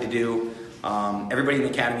decided to do. Everybody in the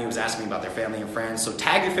academy was asking me about their family and friends. So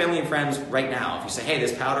tag your family and friends right now. If you say, hey,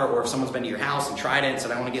 this powder, or if someone's been to your house and tried it and said,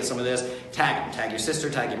 I want to get some of this, tag them. Tag your sister,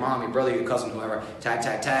 tag your mom, your brother, your cousin, whoever. Tag,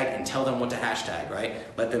 tag, tag, and tell them what to hashtag, right?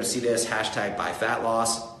 Let them see this, hashtag buy fat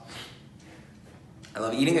loss. I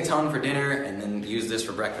love eating a ton for dinner and then use this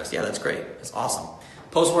for breakfast. Yeah, that's great. That's awesome.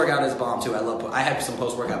 Post-workout is bomb too. I had some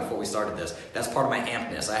post-workout before we started this. That's part of my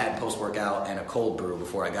ampness. I had post-workout and a cold brew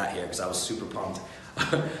before I got here because I was super pumped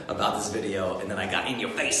about this video, and then I got in your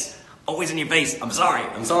face. Always in your face. I'm sorry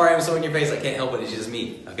I'm so in your face. I can't help it. It's just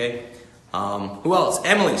me, okay? Who else?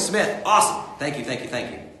 Emily Smith. Awesome. Thank you.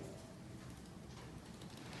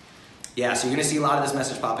 Yeah, so you're going to see a lot of this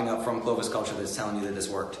message popping up from Clovis Culture that's telling you that this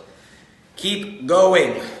worked. Keep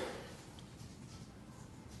going.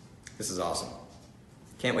 This is awesome.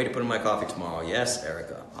 Can't wait to put in my coffee tomorrow. Yes,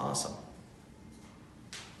 Erica. Awesome.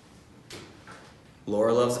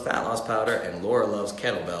 Laura loves the fat loss powder, and Laura loves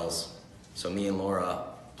kettlebells. So me and Laura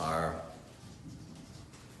are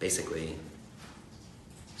basically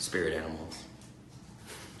spirit animals.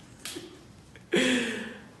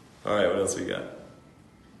 All right, what else we got?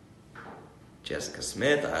 Jessica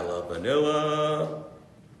Smith, I love vanilla.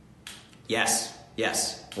 Yes.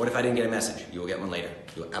 What if I didn't get a message? You will get one later.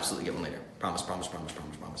 You will absolutely get one later. Promise.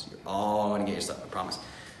 You're all going to get your stuff, I promise.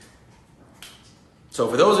 So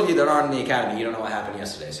for those of you that aren't in the academy, you don't know what happened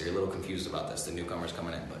yesterday, so you're a little confused about this. The newcomers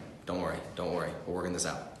coming in, but don't worry. We're working this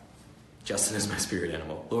out. Justin is my spirit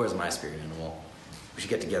animal. Laura's my spirit animal. We should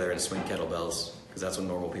get together and swing kettlebells, because that's what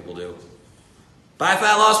normal people do. Buy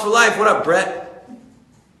fat loss for life. What up, Brett?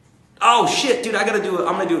 Oh shit, dude, I'm gonna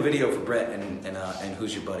do a video for Brett and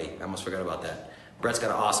Who's Your Buddy. I almost forgot about that. Brett's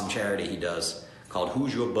got an awesome charity he does called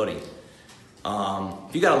Who's Your Buddy.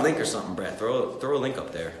 If you got a link or something, Brett, throw a link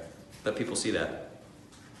up there. Let people see that.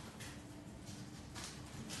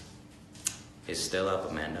 It's still up,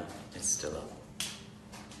 Amanda. It's still up.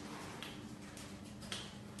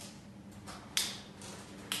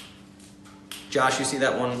 Josh, you see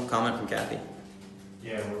that one comment from Kathy?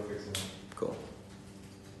 Yeah, we're fixing it. Cool.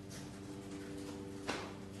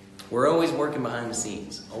 We're always working behind the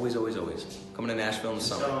scenes. Always. Coming to Nashville in the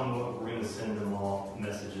Just summer. tell them we're going to send them all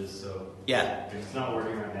messages, so Yeah. if it's not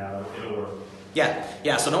working right now, it'll work.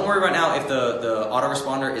 Yeah. So don't worry right now if the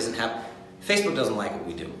autoresponder isn't happening. Facebook doesn't like what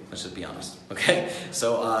we do. Let's just be honest, okay?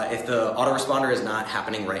 So if the autoresponder is not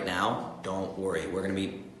happening right now, don't worry.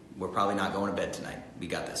 We're probably not going to bed tonight. We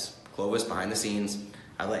got this. Clovis behind the scenes.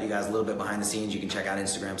 I let you guys a little bit behind the scenes. You can check out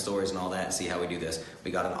Instagram stories and all that and see how we do this.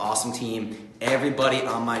 We got an awesome team. Everybody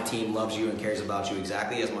on my team loves you and cares about you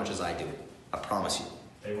exactly as much as I do. I promise you.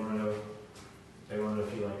 They want to know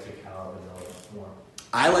if you like cacao or vanilla more.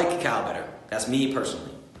 I like cacao better. That's me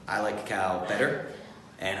personally. I like cacao better,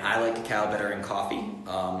 and I like cacao better in coffee.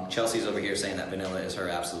 Chelsea's over here saying that vanilla is her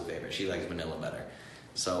absolute favorite. She likes vanilla better.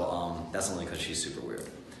 So that's only because she's super weird.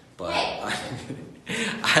 But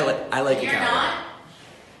I like You're cacao.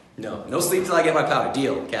 not? No sleep till I get my powder.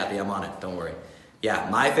 Deal, Kathy, I'm on it. Don't worry. Yeah,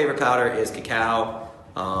 my favorite powder is cacao.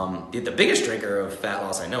 The biggest drinker of fat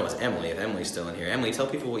loss I know is Emily. If Emily's still in here, Emily, tell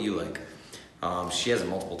people what you like. She has it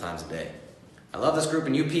multiple times a day. I love this group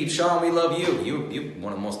and you peeps. Sean, we love you. You're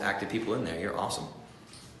one of the most active people in there. You're awesome.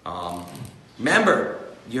 Remember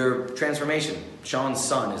your transformation. Sean's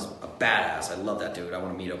son is a badass. I love that dude. I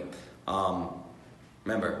want to meet him.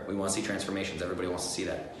 Remember, we want to see transformations. Everybody wants to see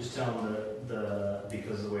that. Just tell them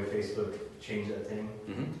because of the way Facebook changed that thing,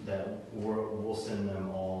 that we'll send them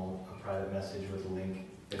all a private message with a link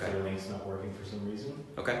if Okay. their link's not working for some reason.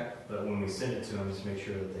 Okay. But when we send it to them, just make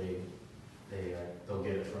sure that they'll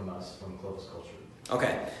get it from us, from Clovis Culture.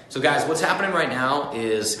 Okay, so guys, what's happening right now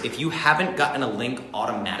is if you haven't gotten a link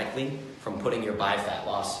automatically from putting your buy fat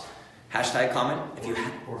loss hashtag comment,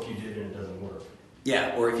 Or if you did and it doesn't work.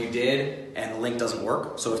 yeah, or if you did and the link doesn't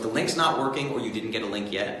work. So if the link's not working or you didn't get a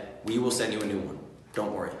link yet, we will send you a new one.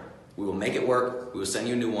 Don't worry. We will make it work. We will send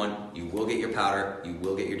you a new one. You will get your powder. You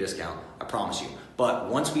will get your discount. I promise you. But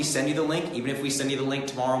once we send you the link, even if we send you the link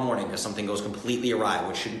tomorrow morning if something goes completely awry,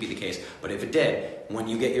 which shouldn't be the case, but if it did, when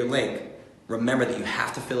you get your link, remember that you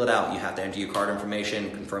have to fill it out. You have to enter your card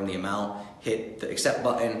information, confirm the amount, hit the accept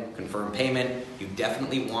button, confirm payment. You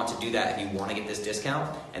definitely want to do that if you want to get this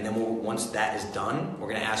discount. And then once that is done, we're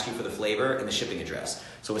going to ask you for the flavor and the shipping address.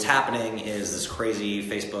 So what's happening is this crazy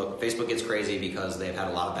Facebook gets crazy because they've had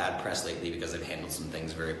a lot of bad press lately because they've handled some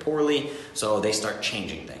things very poorly. So they start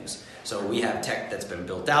changing things. So we have tech that's been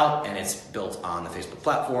built out and it's built on the Facebook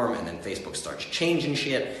platform, and then Facebook starts changing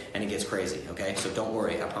shit and it gets crazy, okay? So don't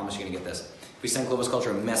worry, I promise you're gonna get this. If we send Clovis Culture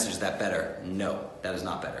a message, is that better? No, that is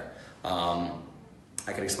not better. I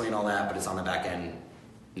could explain all that, but it's on the back end.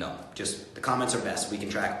 No, just the comments are best. We can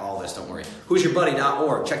track all this, don't worry.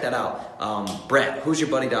 Who'sYourBuddy.org, check that out. Brett,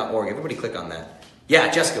 who'sYourBuddy.org, everybody click on that. Yeah,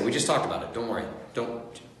 Jessica, we just talked about it, don't worry.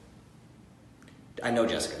 I know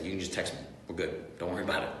Jessica, you can just text me. We're good. Don't worry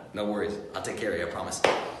about it. No worries. I'll take care of you, I promise.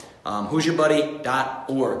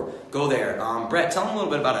 Who'sYourBuddy.org. Go there. Brett, tell them a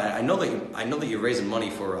little bit about it. I know that you're raising money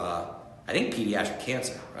for I think pediatric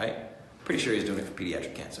cancer, right? Pretty sure he's doing it for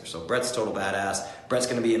pediatric cancer. So Brett's total badass. Brett's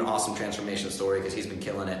going to be an awesome transformation story because he's been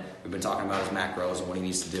killing it. We've been talking about his macros and what he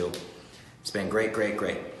needs to do. It's been great.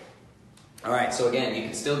 All right, so again, you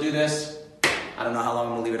can still do this. I don't know how long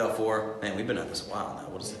I'm going to leave it up for. Man, we've been at this a while now.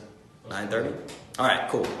 What is it? 9:30? All right,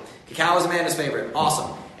 cool. Cacao is Amanda's favorite.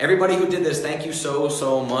 Awesome. Everybody who did this, thank you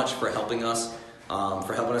so much for helping us.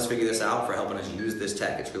 For helping us figure this out, for helping us use this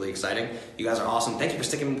tech. It's really exciting. You guys are awesome. Thank you for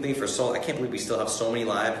sticking with me I can't believe we still have so many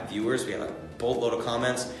live viewers. We have a boatload of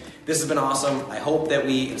comments. This has been awesome. I hope that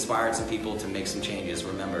we inspired some people to make some changes.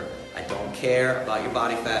 Remember, I don't care about your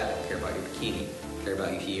body fat. I don't care about your bikini. I care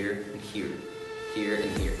about you here and here. Here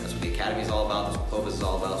and here. That's what the Academy is all about. That's what Clovis is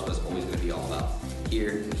all about. That's what it's always going to be all about.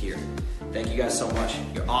 Here and here. Thank you guys so much.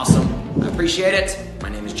 You're awesome. I appreciate it. My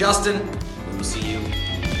name is Justin. We will see you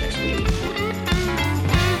next week.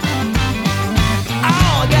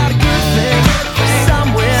 I gotta